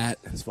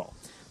 This fall.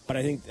 But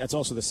I think that's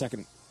also the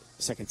second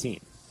team.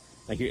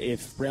 Like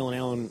if Braylon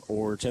Allen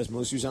or Ches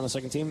Malusi's on the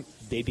second team,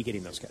 they'd be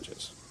getting those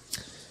catches.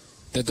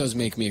 That does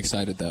make me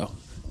excited, though.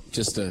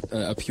 Just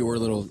a pure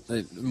little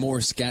more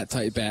scat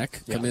type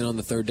back. Come in on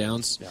the third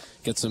downs. Yeah.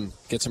 Get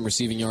some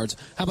receiving yards.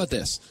 How about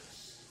this?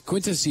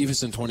 Quintez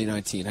Cephus in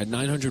 2019 had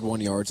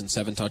 901 yards and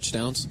 7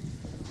 touchdowns.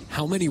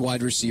 How many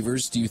wide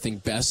receivers do you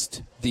think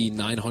best the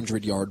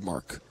 900-yard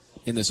mark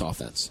in this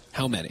offense?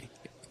 How many?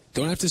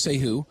 Don't have to say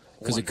who,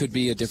 because it could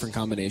be a different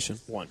combination.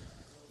 1.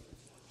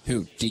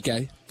 Who?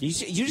 DK?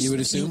 You would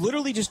assume? You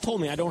literally just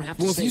told me I don't have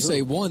to say who. Well, if you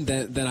say 1,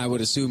 then I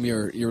would assume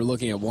you're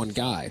looking at one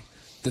guy.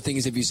 The thing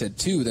is, if you said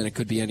 2, then it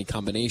could be any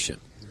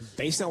combination.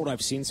 Based on what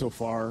I've seen so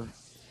far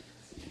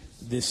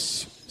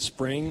this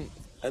spring,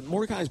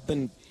 Mordecai's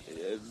been,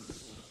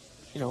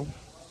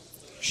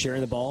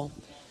 sharing the ball.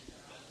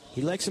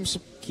 He likes him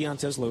some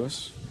Keontez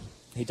Lewis.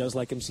 He does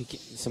like him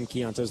some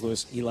Keontez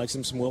Lewis. He likes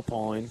him some Will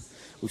Pauling.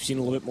 We've seen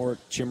a little bit more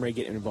Chimray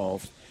get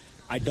involved.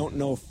 I don't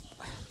know if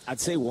I'd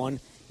say 1.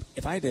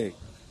 If I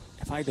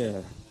had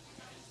to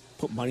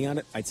put money on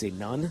it, I'd say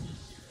none.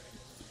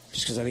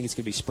 Just because I think it's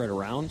going to be spread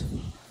around.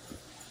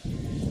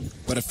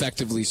 But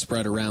effectively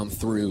spread around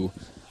through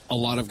a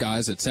lot of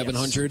guys at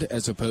 700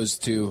 as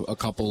opposed to a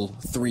couple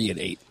 3 at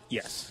 8.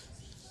 Yes.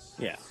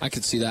 Yeah. I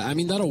could see that. I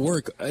mean, that'll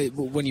work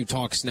when you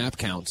talk snap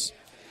counts.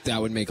 That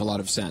would make a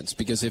lot of sense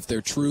because if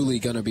they're truly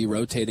going to be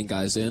rotating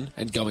guys in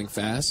and going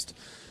fast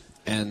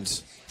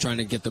and trying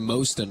to get the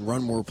most and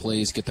run more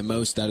plays, get the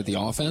most out of the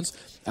offense,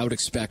 I would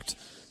expect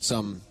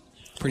some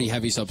pretty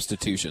heavy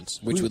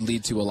substitutions, which would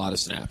lead to a lot of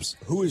snaps.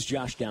 Who is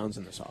Josh Downs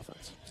in this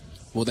offense?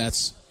 Well,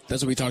 that's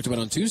That's what we talked about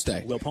on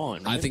Tuesday. Will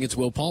Pauling, right? I think it's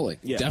Will Pauling.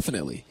 Yeah.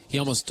 Definitely. He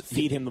almost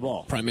Feed him the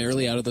ball.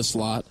 Primarily out of the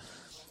slot.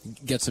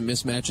 Get some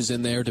mismatches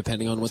in there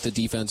depending on what the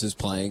defense is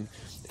playing.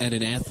 And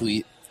an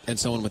athlete and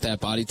someone with that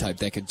body type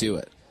that could do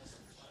it.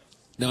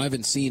 Now, I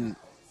haven't seen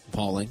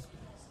Pauling.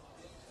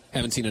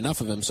 Haven't seen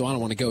enough of him, so I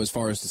don't want to go as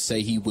far as to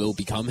say he will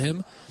become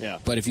him. Yeah.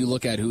 But if you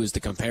look at who is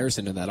the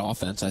comparison in that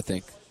offense, I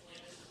think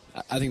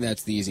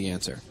that's the easy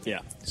answer. Yeah.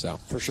 So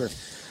For sure.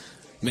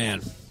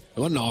 Man,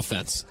 what an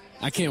offense.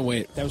 I can't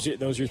wait. That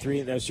was your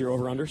three? That was your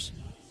over-unders?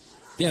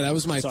 Yeah, that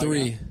was my Sorry,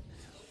 three. yeah.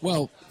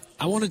 Well,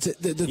 I wanted to...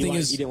 The thing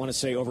is... You didn't want to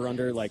say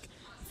over-under, like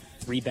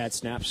 3 bad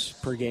snaps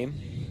per game?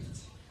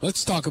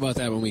 Let's talk about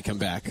that when we come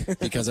back,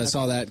 because I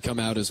saw that come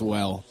out as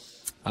well.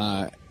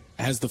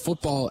 Have the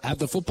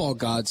football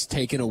gods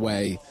taken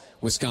away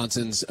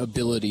Wisconsin's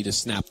ability to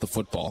snap the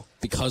football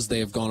because they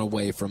have gone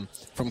away from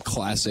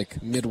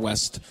classic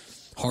Midwest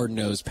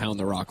hard-nosed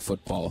pound-the-rock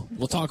football?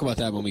 We'll talk about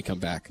that when we come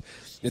back.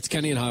 It's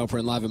Kenny and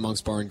Heilprin live at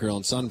Monk's Bar and Grill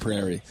in Sun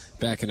Prairie.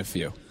 Back in a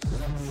few.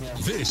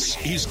 This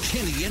is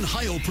Kenny and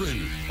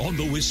Heilprin on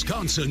the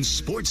Wisconsin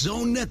Sports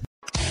Zone Network.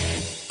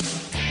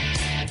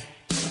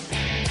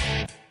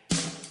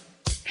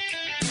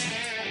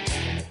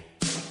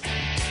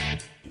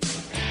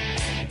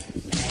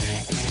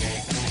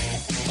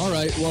 All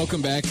right,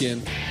 welcome back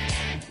in.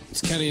 It's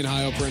Kenny and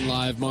Heilprin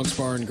live, Monk's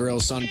Bar and Grill,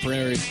 Sun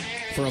Prairie.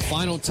 For a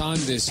final time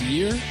this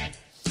year,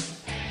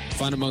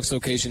 find a Monk's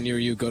location near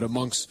you. Go to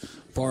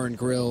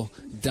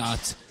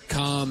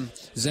monksbarandgrill.com.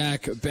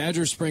 Zach,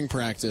 Badger spring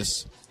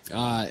practice.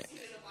 A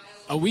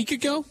week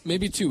ago,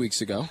 maybe 2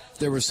 weeks ago,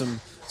 there was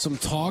some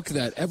talk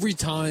that every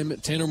time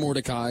Tanner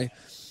Mordecai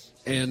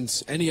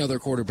and any other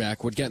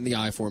quarterback would get in the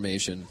I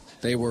formation,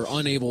 they were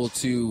unable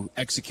to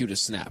execute a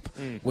snap,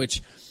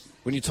 which...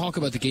 when you talk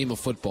about the game of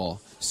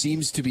football,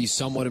 seems to be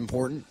somewhat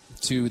important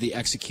to the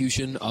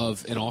execution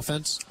of an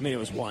offense. I mean, it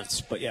was once,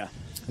 but yeah.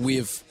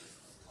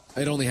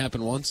 It only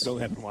happened once? It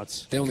only happened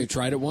once. They only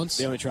tried it once?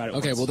 They only tried it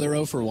once. Okay, well, they're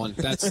 0 for 1.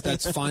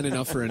 That's fine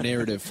enough for a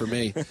narrative for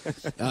me.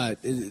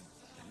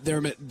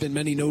 There have been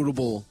many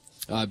notable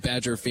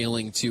Badger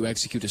failing to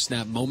execute a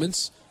snap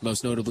moments,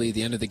 most notably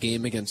the end of the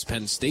game against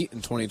Penn State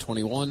in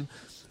 2021,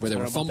 where there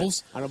were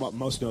fumbles. I don't know about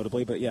most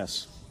notably, but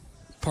yes.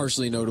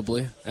 Partially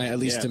notably, at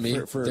least to me.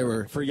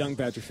 For young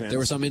Badger fans. There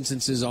were some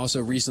instances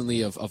also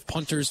recently of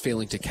punters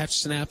failing to catch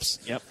snaps.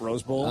 Yep,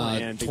 Rose Bowl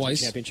and Big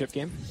twice. Ten championship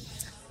game.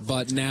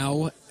 But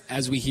now,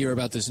 as we hear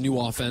about this new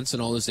offense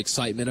and all this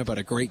excitement about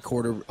a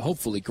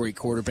hopefully great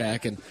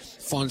quarterback and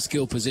fun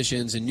skill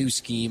positions and new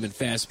scheme and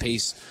fast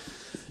pace,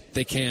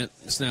 they can't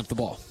snap the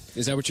ball.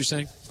 Is that what you're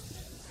saying?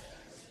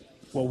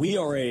 Well, we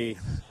are a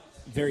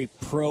very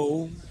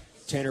pro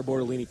Tanner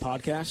Bortolini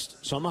podcast,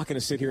 so I'm not going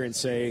to sit here and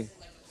say...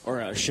 or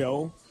a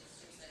show,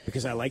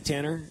 because I like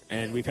Tanner,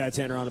 and we've had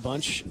Tanner on a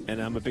bunch, and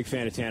I'm a big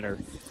fan of Tanner.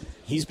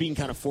 He's being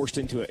kind of forced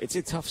into it. It's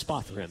a tough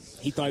spot for him.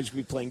 He thought he was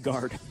going to be playing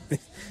guard.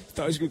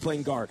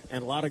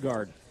 And a lot of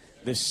guard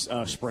this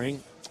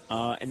spring,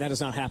 and that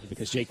has not happened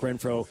because Jake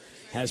Renfro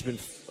has been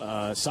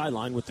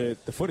sidelined with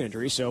the foot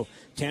injury, so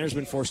Tanner's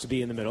been forced to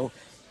be in the middle.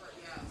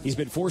 He's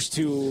been forced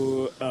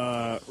to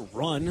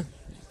run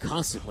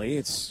constantly.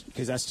 It's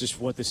because that's just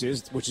what this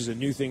is, which is a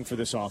new thing for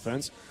this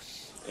offense.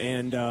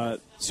 And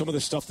some of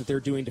the stuff that they're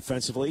doing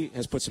defensively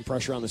has put some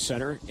pressure on the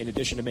center, in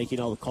addition to making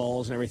all the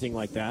calls and everything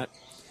like that.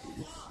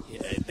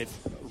 They've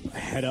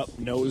head up,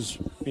 nose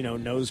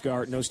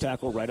guard, nose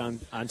tackle right on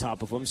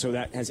top of them, so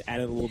that has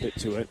added a little bit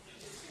to it.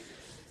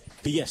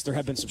 But yes, there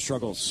have been some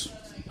struggles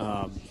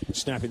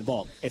snapping the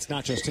ball. It's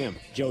not just him.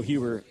 Joe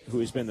Huber, who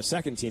has been the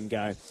second team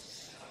guy,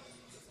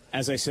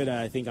 as I said,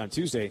 I think on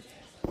Tuesday,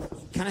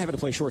 kind of having to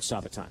play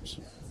shortstop at times,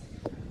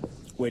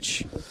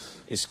 which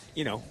is,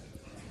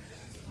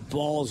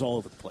 balls all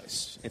over the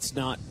place. It's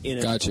not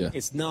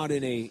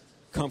in a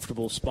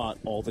comfortable spot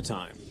all the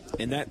time,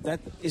 and that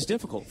is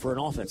difficult for an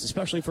offense,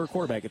 especially for a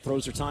quarterback. It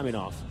throws their timing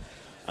off.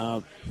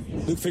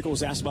 Luke Fickell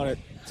was asked about it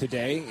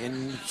today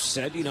and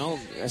said,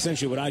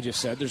 essentially what I just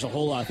said. There's a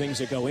whole lot of things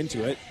that go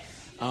into it,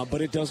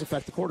 but it does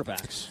affect the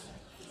quarterbacks.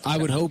 I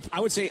would hope. I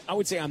would say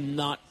I'm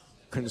not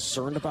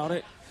concerned about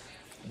it.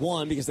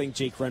 One, because I think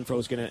Jake Renfro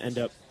is going to end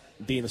up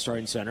being the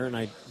starting center, and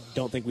I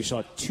don't think we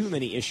saw too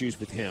many issues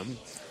with him.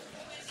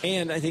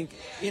 And I think,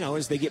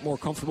 as they get more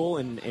comfortable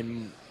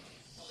and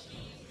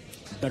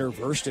better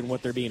versed in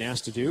what they're being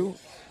asked to do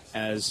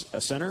as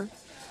a center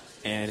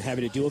and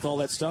having to deal with all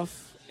that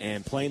stuff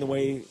and playing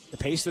the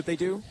pace that they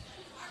do,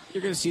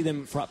 you're going to see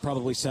them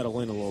probably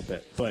settle in a little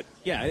bit. But,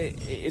 yeah,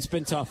 it's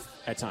been tough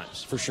at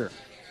times, for sure.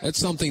 That's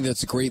something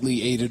that's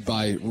greatly aided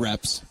by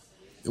reps,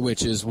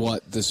 which is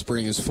what the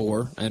spring is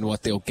for and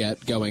what they'll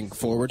get going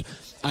forward.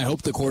 I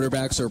hope the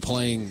quarterbacks are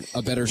playing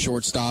a better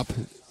shortstop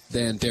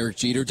than Derek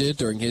Jeter did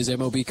during his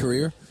MLB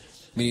career,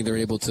 meaning they're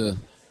able to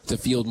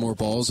field more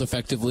balls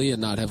effectively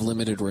and not have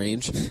limited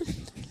range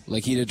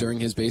like he did during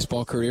his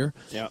baseball career.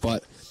 Yeah.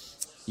 But,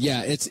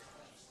 yeah, it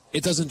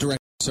doesn't directly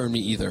concern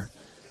me either.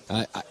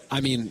 I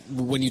mean,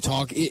 when you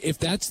talk, if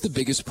that's the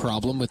biggest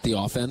problem with the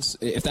offense,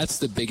 if that's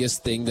the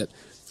biggest thing that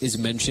is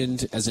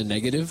mentioned as a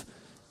negative,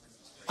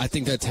 I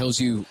think that tells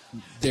you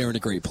they're in a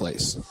great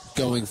place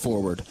going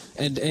forward.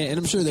 And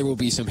I'm sure there will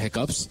be some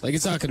hiccups. Like,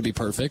 it's not going to be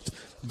perfect.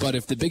 But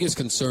if the biggest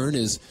concern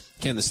is,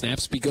 can the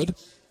snaps be good?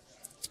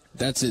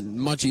 That's a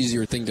much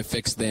easier thing to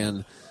fix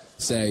than,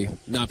 say,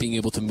 not being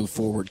able to move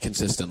forward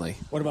consistently.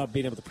 What about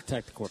being able to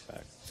protect the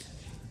quarterback?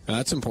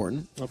 That's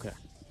important. Okay.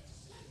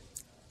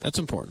 That's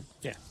important.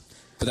 Yeah.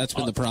 But that's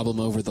been the problem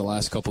over the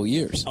last couple of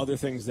years. Other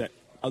things that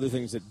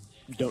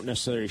don't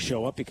necessarily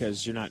show up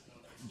because you're not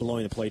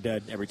blowing the play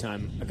dead every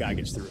time a guy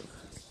gets through.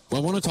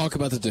 Well, I want to talk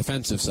about the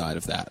defensive side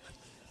of that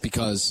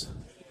because,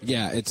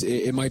 yeah,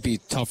 it might be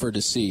tougher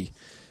to see.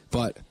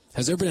 But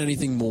has there been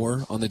anything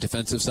more on the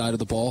defensive side of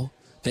the ball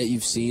that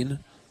you've seen?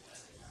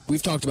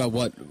 We've talked about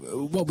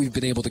what we've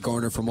been able to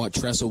garner from what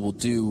Tressel will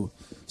do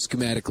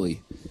schematically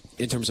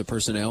in terms of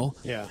personnel.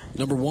 Yeah.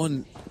 Number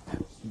one,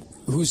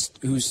 who's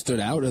stood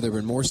out? Have there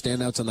been more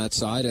standouts on that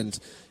side?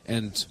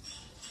 And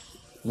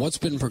what's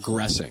been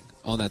progressing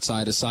on that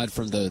side aside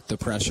from the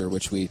pressure,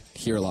 which we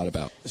hear a lot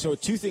about? So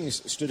two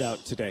things stood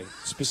out today,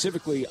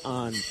 specifically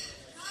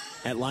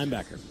at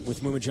linebacker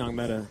with Muma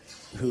Jongmeta,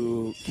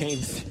 who came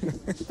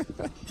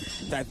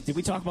did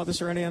we talk about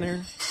this already on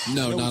air?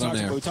 No, not on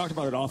air. We talked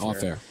about it off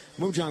air.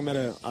 Muma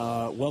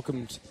Jongmeta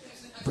welcomed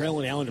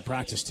Braylon Allen to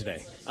practice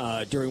today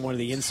during one of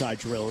the inside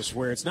drills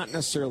where it's not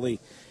necessarily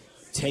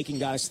taking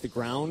guys to the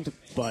ground,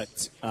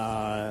 but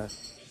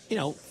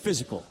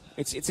physical.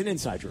 It's an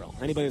inside drill.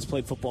 Anybody that's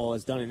played football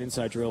has done an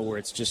inside drill where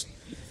it's just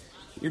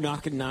you're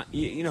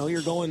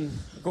you're going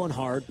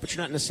hard, but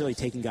you're not necessarily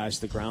taking guys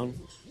to the ground.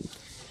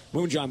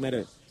 Muma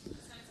Jongmeta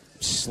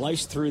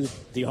sliced through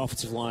the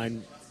offensive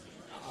line.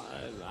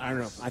 I don't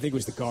know. I think it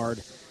was the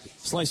guard.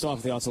 Sliced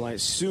off the outside line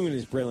as soon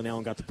as Braylon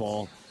Allen got the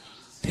ball,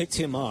 picked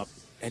him up,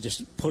 and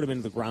just put him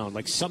into the ground.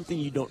 Like something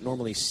you don't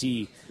normally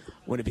see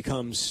when it's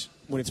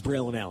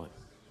Braylon Allen.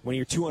 When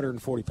you're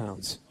 240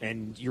 pounds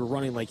and you're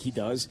running like he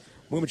does,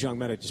 Muma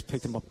Jongmeta just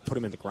picked him up, put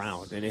him in the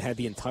ground, and it had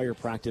the entire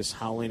practice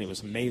howling. It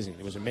was amazing.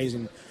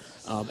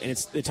 And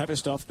it's the type of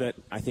stuff that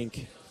I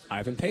think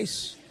Ivan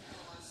Pace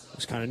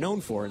was kind of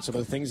known for, and some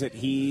of the things that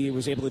he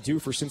was able to do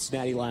for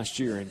Cincinnati last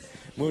year. And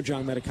Muma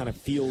Jongmeta kind of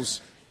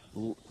feels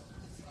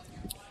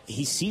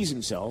he sees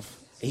himself.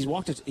 He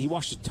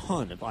watched a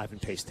ton of Ivan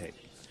Pace tape,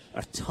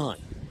 a ton.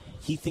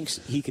 He thinks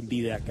he can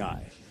be that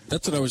guy.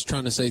 That's what I was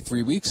trying to say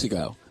 3 weeks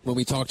ago when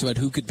we talked about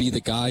who could be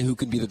the guy, who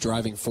could be the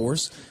driving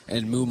force,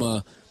 and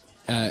Muma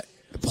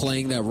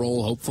playing that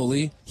role.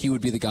 Hopefully, he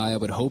would be the guy I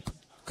would hope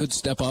could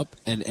step up,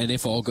 and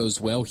if all goes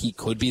well, he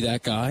could be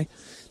that guy.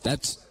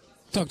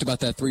 Talked about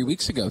that 3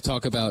 weeks ago.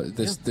 Talk about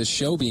this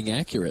show being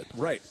accurate,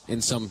 right?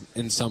 In some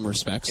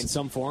respects, in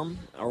some form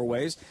or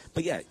ways.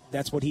 But yeah,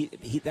 that's what he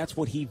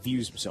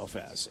views himself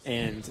as.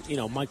 And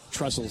Mike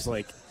Tressel's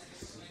like,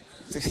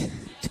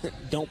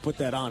 don't put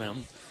that on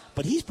him,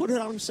 but he's put it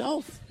on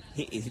himself.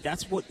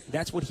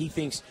 That's what he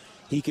thinks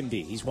he can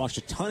be. He's watched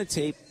a ton of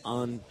tape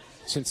on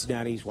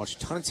Cincinnati. He's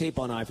watched a ton of tape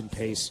on Ivan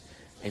Pace,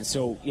 and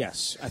so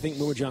yes, I think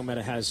Muma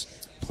Jongmeta has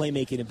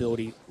playmaking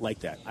ability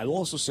like that. I will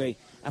also say,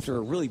 after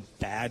a really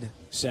bad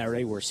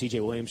Saturday where C.J.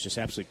 Williams just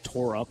absolutely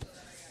tore up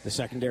the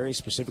secondary,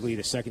 specifically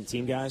the second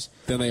team guys.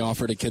 Then they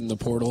offered a kid in the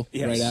portal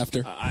right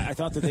after. I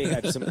thought that they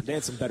had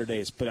some better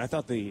days, but I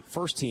thought the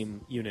first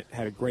team unit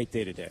had a great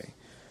day today.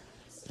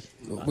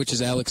 Which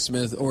is Alex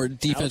Smith, or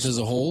defense as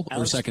a whole,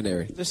 or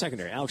secondary? The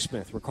secondary. Alex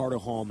Smith, Ricardo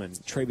Hallman,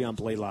 Travion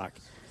Blaylock,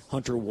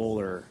 Hunter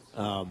Wohler,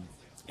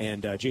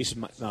 and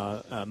Jason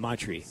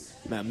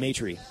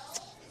Maitre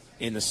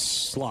in the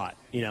slot.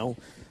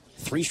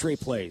 3 straight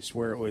plays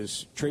where it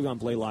was Travion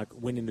Blaylock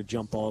winning the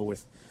jump ball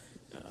with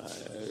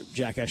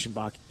Jack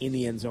Eschenbach in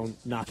the end zone,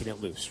 knocking it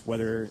loose.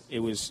 Whether it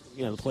was,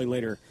 the play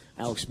later,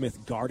 Alex Smith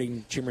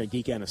guarding Chimere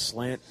Geeka on a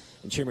slant,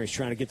 and Chimere's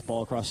trying to get the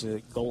ball across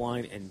the goal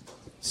line, and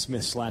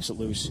Smith slaps it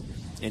loose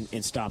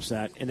and stops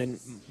that. And then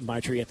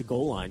Maitre at the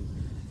goal line,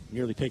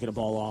 nearly picking a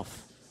ball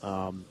off.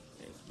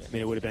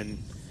 It would have been,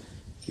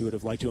 he would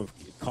have liked to have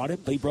caught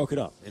it, but he broke it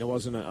up, and it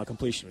wasn't a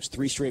completion. It was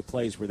 3 straight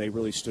plays where they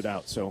really stood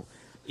out. So,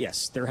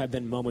 yes, there have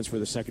been moments where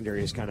the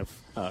secondary has kind of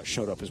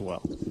showed up as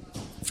well.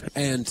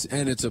 And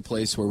it's a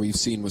place where we've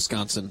seen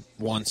Wisconsin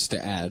wants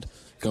to add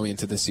going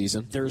into the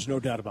season. There's no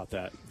doubt about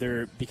that.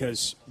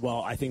 Because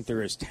while I think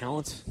there is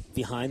talent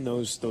behind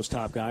those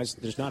top guys,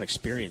 there's not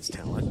experienced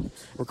talent.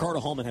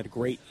 Ricardo Hallman had a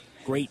great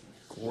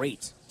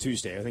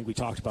Tuesday. I think we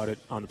talked about it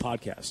on the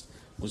podcast.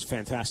 It was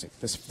fantastic.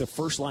 The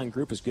first line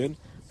group is good,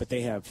 but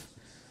they have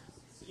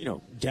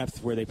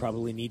depth where they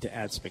probably need to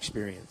add some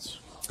experience.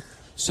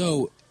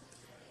 So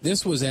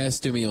this was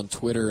asked to me on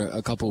Twitter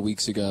a couple of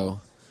weeks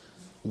ago.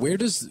 Where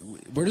does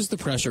the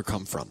pressure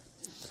come from?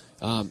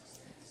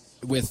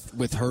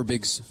 With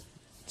Herbig's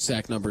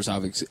sack numbers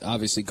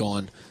obviously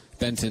gone,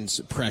 Benton's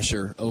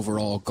pressure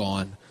overall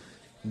gone.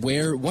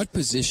 What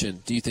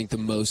position do you think the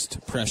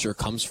most pressure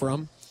comes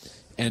from?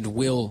 And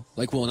will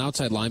an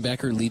outside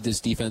linebacker lead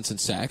this defense in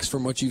sacks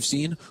from what you've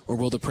seen, or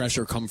will the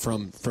pressure come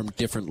from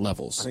different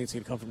levels? I think it's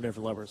going to come from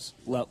different levels.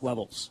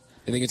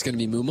 You think it's going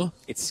to be Muma?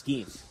 It's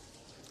scheme.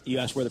 You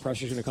asked where the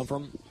pressure is going to come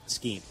from?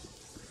 Scheme.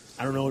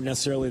 I don't know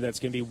necessarily that's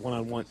going to be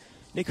one-on-one.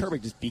 Nick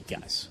Herbig just beat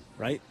guys,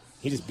 right?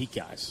 He just beat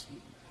guys.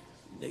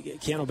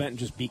 Keanu Benton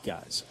just beat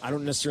guys. I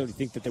don't necessarily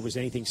think that there was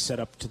anything set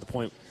up to the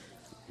point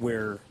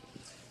where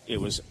it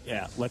was,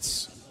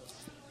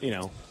 we're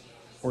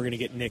going to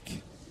get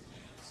Nick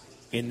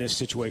in this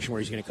situation where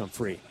he's going to come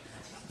free.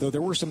 Though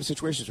there were some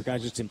situations where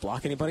guys just didn't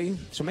block anybody,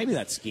 so maybe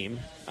that scheme.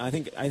 I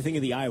think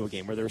of the Iowa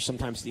game where there were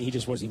sometimes he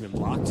just wasn't even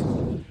blocked.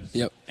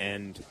 Yep.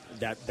 And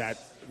that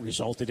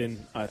resulted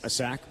in a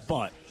sack.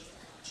 But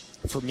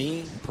for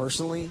me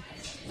personally,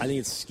 I think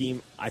it's a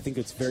scheme. I think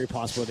it's very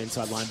possible that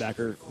inside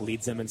linebacker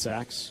leads them in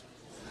sacks.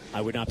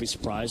 I would not be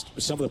surprised.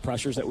 With some of the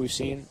pressures that we've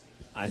seen,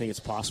 I think it's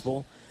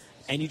possible.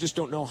 And you just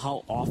don't know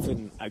how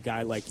often a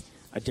guy like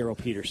a Darrell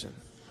Peterson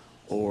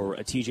or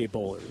a TJ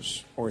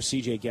Bowlers or a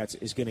CJ Getz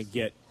is going to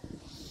get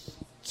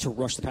to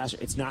rush the passer.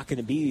 It's not going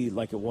to be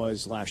like it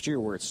was last year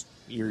where it's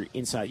your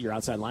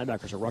outside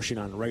linebackers are rushing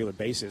on a regular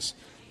basis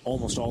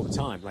almost all the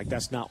time. Like,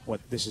 that's not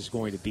what this is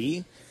going to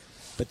be,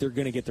 but they're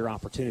going to get their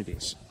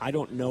opportunities. I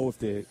don't know if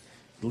the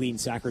leading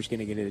sacker is going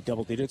to get into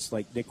double digits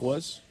like Nick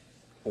was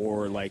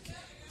or like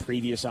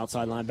previous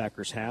outside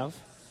linebackers have,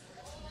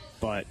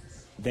 but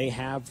they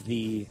have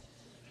the,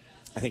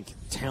 I think,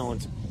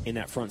 talent in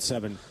that front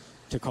seven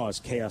to cause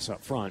chaos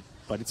up front,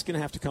 but it's going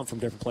to have to come from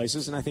different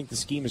places, and I think the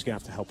scheme is going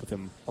to have to help with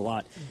them a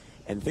lot.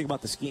 And the thing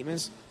about the scheme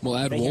is... We'll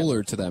add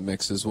Wohlert to that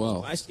mix as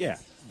well.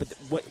 But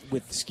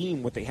with the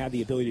scheme, what they have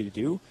the ability to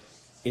do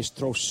is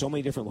throw so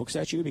many different looks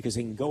at you because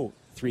they can go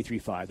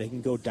 3-3-5, they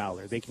can go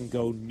dollar, they can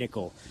go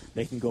nickel,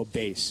 they can go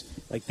base.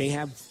 Like, they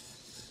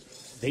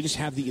just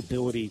have the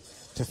ability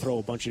to throw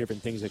a bunch of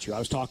different things at you. I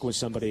was talking with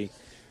somebody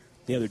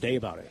the other day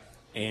about it,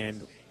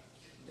 and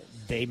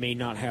they may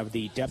not have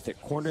the depth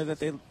at corner that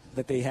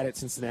they had at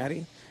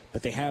Cincinnati,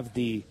 but they have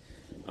the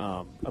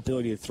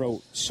ability to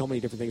throw so many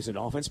different things in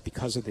offense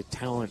because of the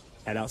talent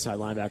at outside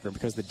linebacker,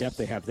 because of the depth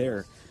they have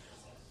there,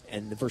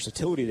 and the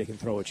versatility they can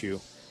throw at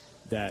you.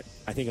 That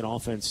I think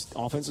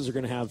offenses are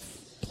going to have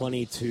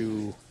plenty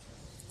to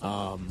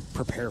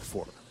prepare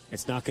for.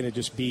 It's not going to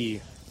just be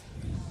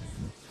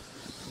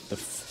the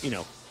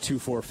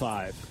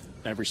 2-4-5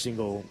 every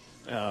single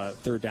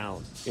third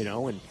down,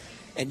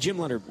 And Jim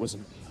Leonhard was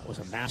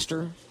a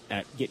master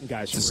at getting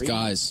guys free.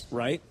 Disguise,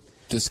 right?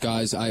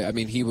 Disguise. I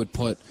mean, he would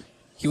put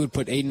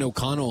Aiden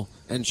O'Connell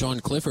and Sean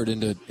Clifford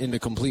into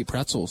complete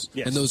pretzels,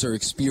 yes. And those are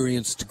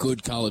experienced,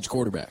 good college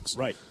quarterbacks.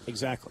 Right,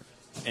 exactly.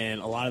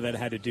 And a lot of that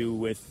had to do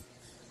with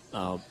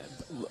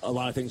a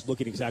lot of things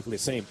looking exactly the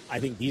same. I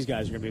think these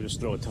guys are going to be able to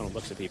throw a ton of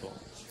looks at people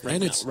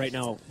right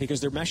now because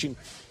they're meshing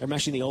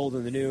the old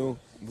and the new.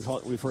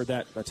 We've heard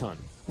that a ton.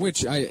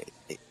 Which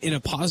in a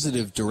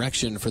positive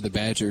direction for the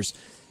Badgers.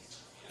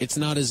 It's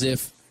not as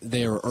if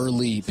their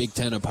early Big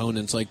Ten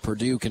opponents like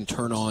Purdue can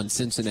turn on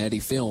Cincinnati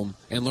film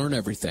and learn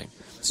everything.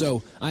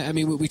 So, I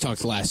mean, we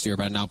talked last year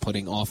about not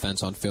putting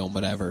offense on film,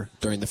 whatever,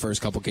 during the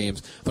first couple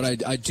games.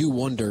 But I do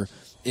wonder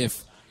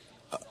if,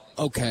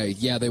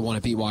 they want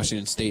to beat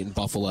Washington State and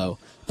Buffalo,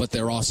 but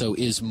there also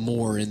is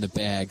more in the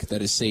bag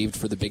that is saved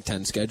for the Big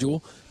Ten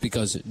schedule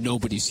because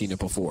nobody's seen it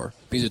before,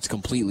 because it's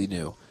completely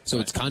new. So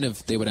It's kind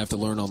of, they would have to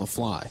learn on the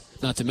fly.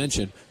 Not to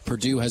mention,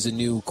 Purdue has a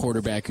new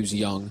quarterback who's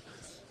young.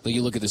 Like,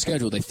 you look at the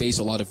schedule, they face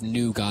a lot of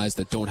new guys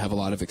that don't have a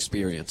lot of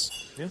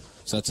experience. Yeah.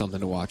 So that's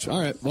something to watch. All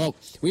right, well,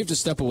 we have to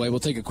step away. We'll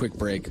take a quick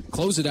break.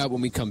 Close it out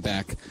when we come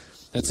back.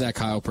 That's Zach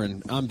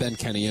Heilprin. I'm Ben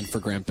Kenny in for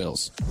Grant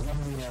Bills.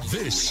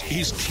 This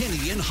is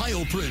Kenny and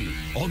Heilprin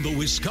on the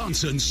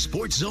Wisconsin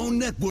Sports Zone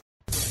Network.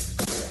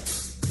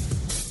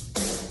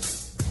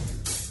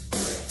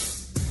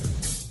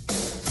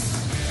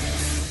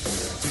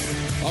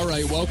 All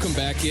right, welcome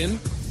back in.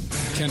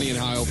 Kenny and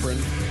Heilprin,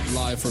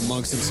 live from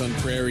Monks and Sun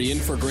Prairie, in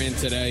for Grant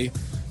today.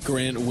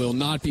 Grant will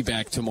not be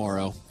back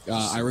tomorrow.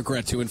 I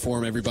regret to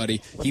inform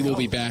everybody he will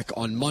be back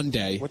on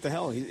Monday. What the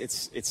hell?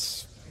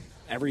 It's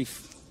every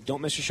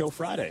don't miss a show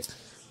Friday.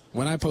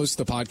 When I post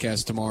the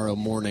podcast tomorrow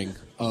morning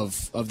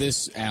of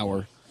this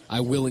hour,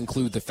 I will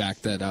include the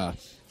fact that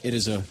it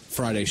is a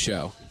Friday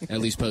show, at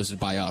least posted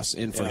by us,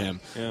 in for him.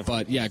 Yeah.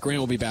 But, Grant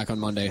will be back on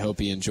Monday. Hope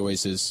he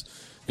enjoys his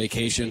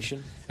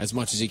vacation as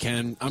much as he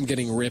can. I'm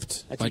getting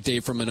ripped by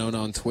Dave from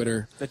Monona on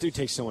Twitter. That dude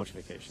takes so much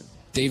vacation.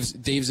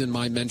 Dave's in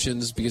my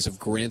mentions because of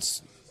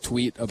Grant's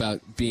tweet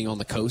about being on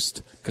the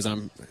coast, because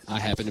I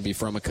happen to be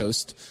from a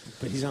coast.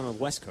 But he's on the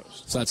West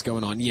Coast. So that's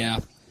going on. Yeah,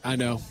 I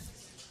know.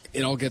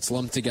 It all gets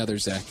lumped together,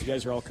 Zach. You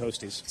guys are all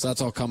coasties. So that's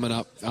all coming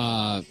up.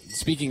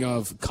 Speaking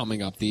of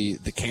coming up, the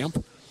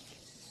camp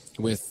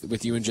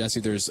with you and Jesse,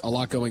 there's a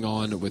lot going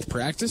on with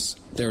practice.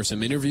 There are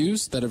some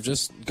interviews that have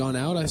just gone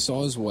out, I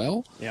saw as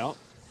well. Yeah.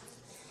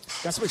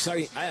 Got some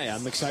exciting.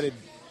 I'm excited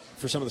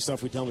for some of the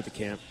stuff we've done with the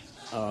camp.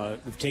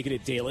 We've taken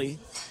it daily.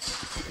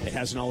 It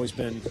hasn't always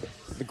been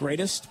the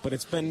greatest, but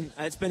it's been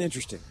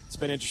interesting. It's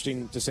been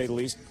interesting, to say the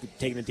least,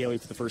 taking it daily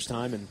for the first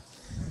time. And,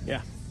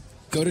 yeah.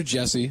 Go to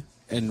Jesse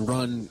and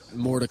run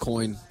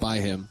Mortacoin by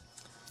him,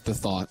 the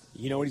thought.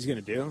 You know what he's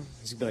going to do?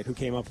 He's going to be like, who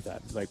came up with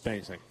that? He's like, bang.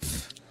 He's like,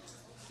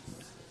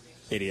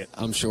 idiot.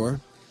 I'm sure.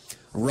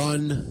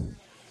 Run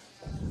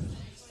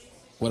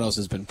What else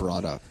has been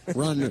brought up?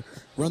 Run the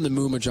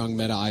Mumajung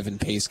Meta Ivan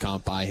Pace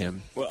comp by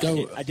him. Well,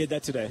 Go. I did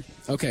that today.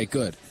 Okay,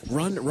 good.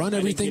 Run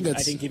everything I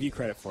didn't give you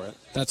credit for it.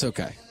 That's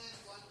okay.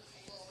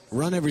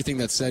 Run everything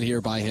that's said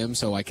here by him,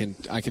 so I can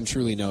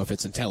truly know if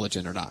it's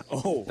intelligent or not.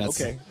 Oh,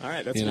 okay. All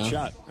right, that's a good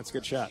shot. That's a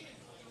good shot.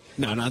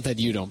 No, not that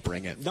you don't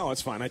bring it. No,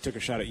 it's fine. I took a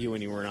shot at you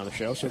when you weren't on the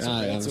show, so it's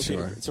okay. I'm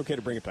sure. It's okay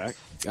to bring it back.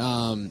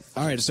 All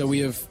right, so we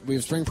have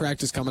spring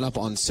practice coming up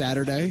on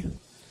Saturday,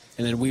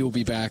 and then we will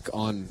be back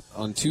on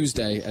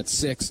Tuesday at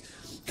 6.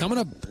 Coming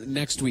up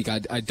next week,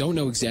 I don't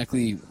know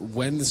exactly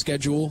what the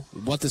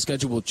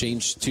schedule will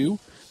change to.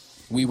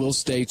 We will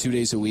stay 2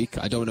 days a week.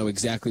 I don't know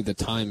exactly the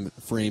time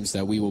frames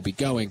that we will be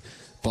going,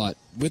 but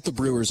with the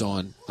Brewers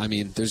on, I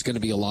mean, there's going to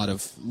be a lot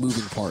of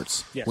moving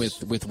parts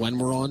with when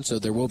we're on, so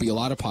there will be a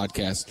lot of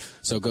podcasts.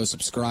 So go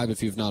subscribe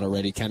if you've not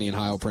already, Kenny and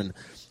Heilprin,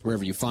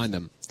 wherever you find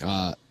them.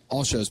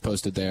 All shows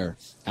posted there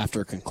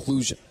after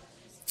conclusion.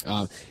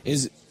 One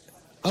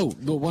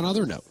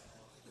other note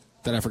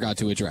that I forgot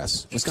to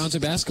address. Wisconsin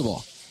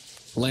basketball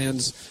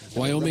lands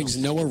Wyoming's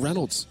Noah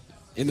Reynolds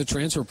in the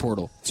transfer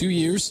portal. 2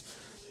 years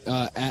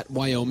at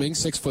Wyoming,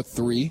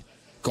 6'3"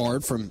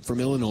 guard from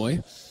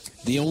Illinois.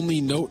 The only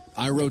note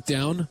I wrote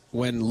down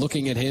when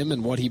looking at him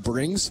and what he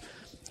brings,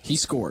 he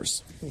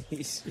scores.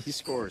 He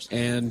scores.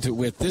 And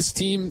with this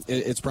team,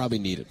 it's probably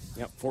needed.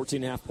 Yep,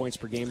 14.5 points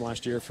per game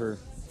last year for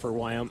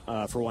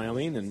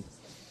Wyoming, and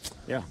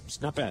yeah,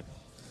 it's not bad.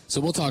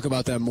 So we'll talk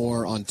about that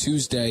more on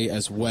Tuesday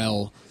as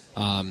well.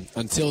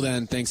 Until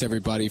then, thanks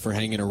everybody for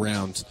hanging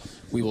around.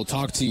 We will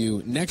talk to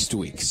you next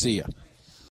week. See ya.